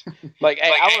podcast. Like,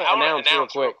 hey, I want to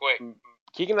announce real quick.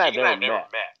 Keegan and I have never met.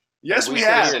 Yes, And we we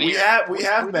sit have. here- We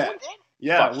have met.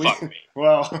 Yeah, Fuck me.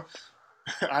 Well,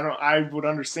 I would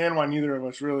understand why neither of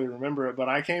us really remember it, but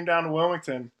I came down to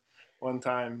Wilmington one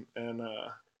time, and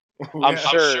I'm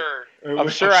sure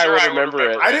I would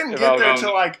remember it. I didn't if get was there on-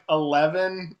 till like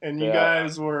 11, and you Yeah.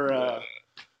 guys were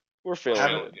We're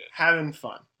feeling having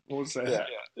fun. We'll say it. that.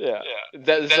 Yeah.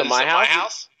 This is at my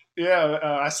house? Yeah,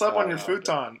 I slept on your okay.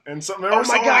 futon, and so Oh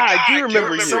my God, I do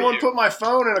remember you. Someone put my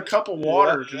phone in a cup of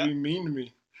water to be mean to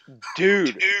me.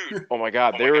 Dude. Oh my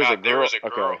God, there was a girl.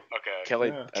 Okay. Kelly,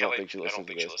 Yeah. I don't think she listens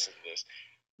to this.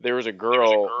 There was a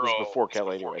girl. This was before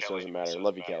Kelly anyway, so it doesn't matter.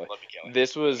 Love you, Kelly.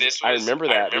 I remember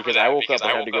that because I woke up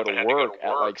and had to go to work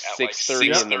at like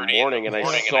 6:30 in the morning, and I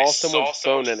saw someone's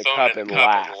phone in a cup and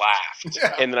laughed.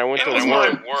 Yeah. And then I went to was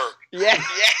work. Yeah.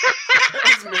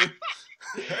 That was me.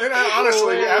 And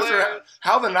honestly, after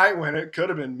how the night went, it could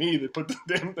have been me that put the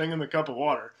damn thing in the cup of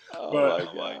water. Oh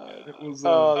But my God. it was.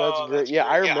 Oh, that's great. Yeah,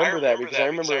 I remember that because I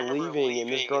remember leaving and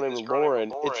this girl named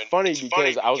Lauren. It's funny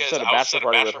because I was at a bachelor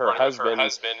party with her husband,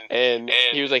 and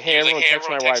he was like, "Hey, everyone, text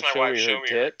my wife, show me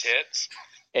her tits."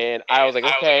 And I was like,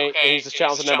 "Okay." And he's just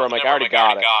challenging the number. I'm like, "I already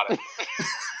got it."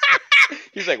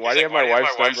 He's like, "Why do you have my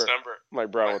wife's number?" I'm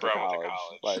like, "Bro, I went to college.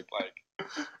 Like,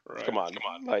 Right. come on.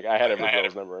 Like, I had every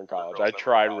girl's number in college. I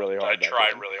tried really hard back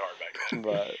then.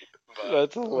 But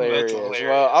that's hilarious.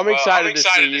 Well, I'm excited to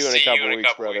see you in a couple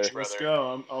weeks, brother. Let's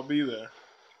go. I'll be there.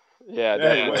 Yeah,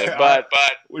 Hey, definitely. but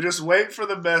But we just wait for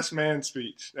the best man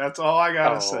speech. That's all I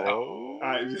gotta say. Oh.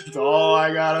 That's all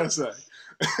I gotta say.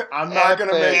 I'm not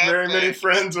gonna make very many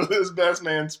friends with his best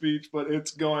man speech, but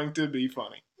it's going to be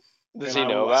funny. Does And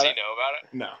he I know will- about it?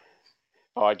 No,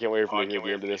 Oh, I can't wait for him to hear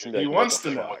the end of this. And be he like, wants what the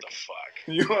to know. fuck?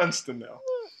 He wants to know.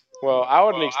 Well, I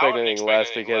wouldn't expect anything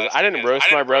less because I didn't roast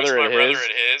my brother at his.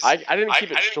 I didn't keep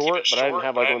it short, but I didn't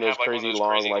have like one of those crazy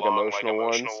long, like emotional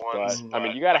ones. But I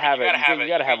mean, you gotta have it. You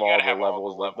gotta have all the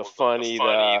levels, the funny,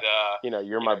 the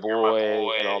you're my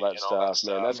boy, and all that stuff,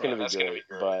 man. That's gonna be great.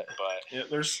 But Yeah,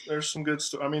 there's some good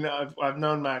stuff. I mean, I've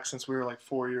known Max since we were like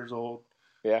 4 years old.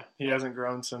 yeah, He hasn't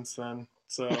grown since then,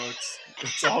 so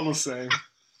it's all the same.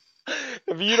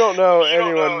 if you don't know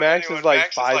anyone, Max is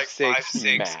like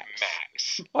 5'6"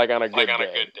 max, like on a good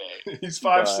day. He's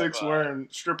 5'6", wearing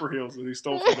stripper heels that he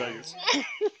stole from Vegas.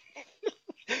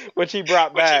 Which he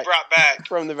brought back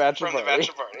from the bachelor party.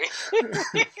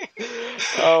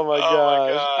 Oh my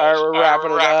gosh. All right, we're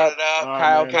wrapping it up.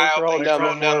 Kyle, thanks for holding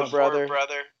down the fort, brother.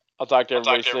 I'll talk to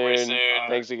everybody soon.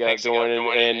 Thanks again for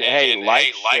joining. And hey,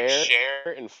 like,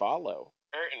 share, and follow.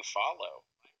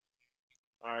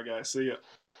 All right, guys. See ya.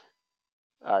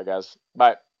 All right, guys.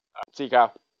 Bye. See you,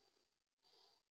 Kyle.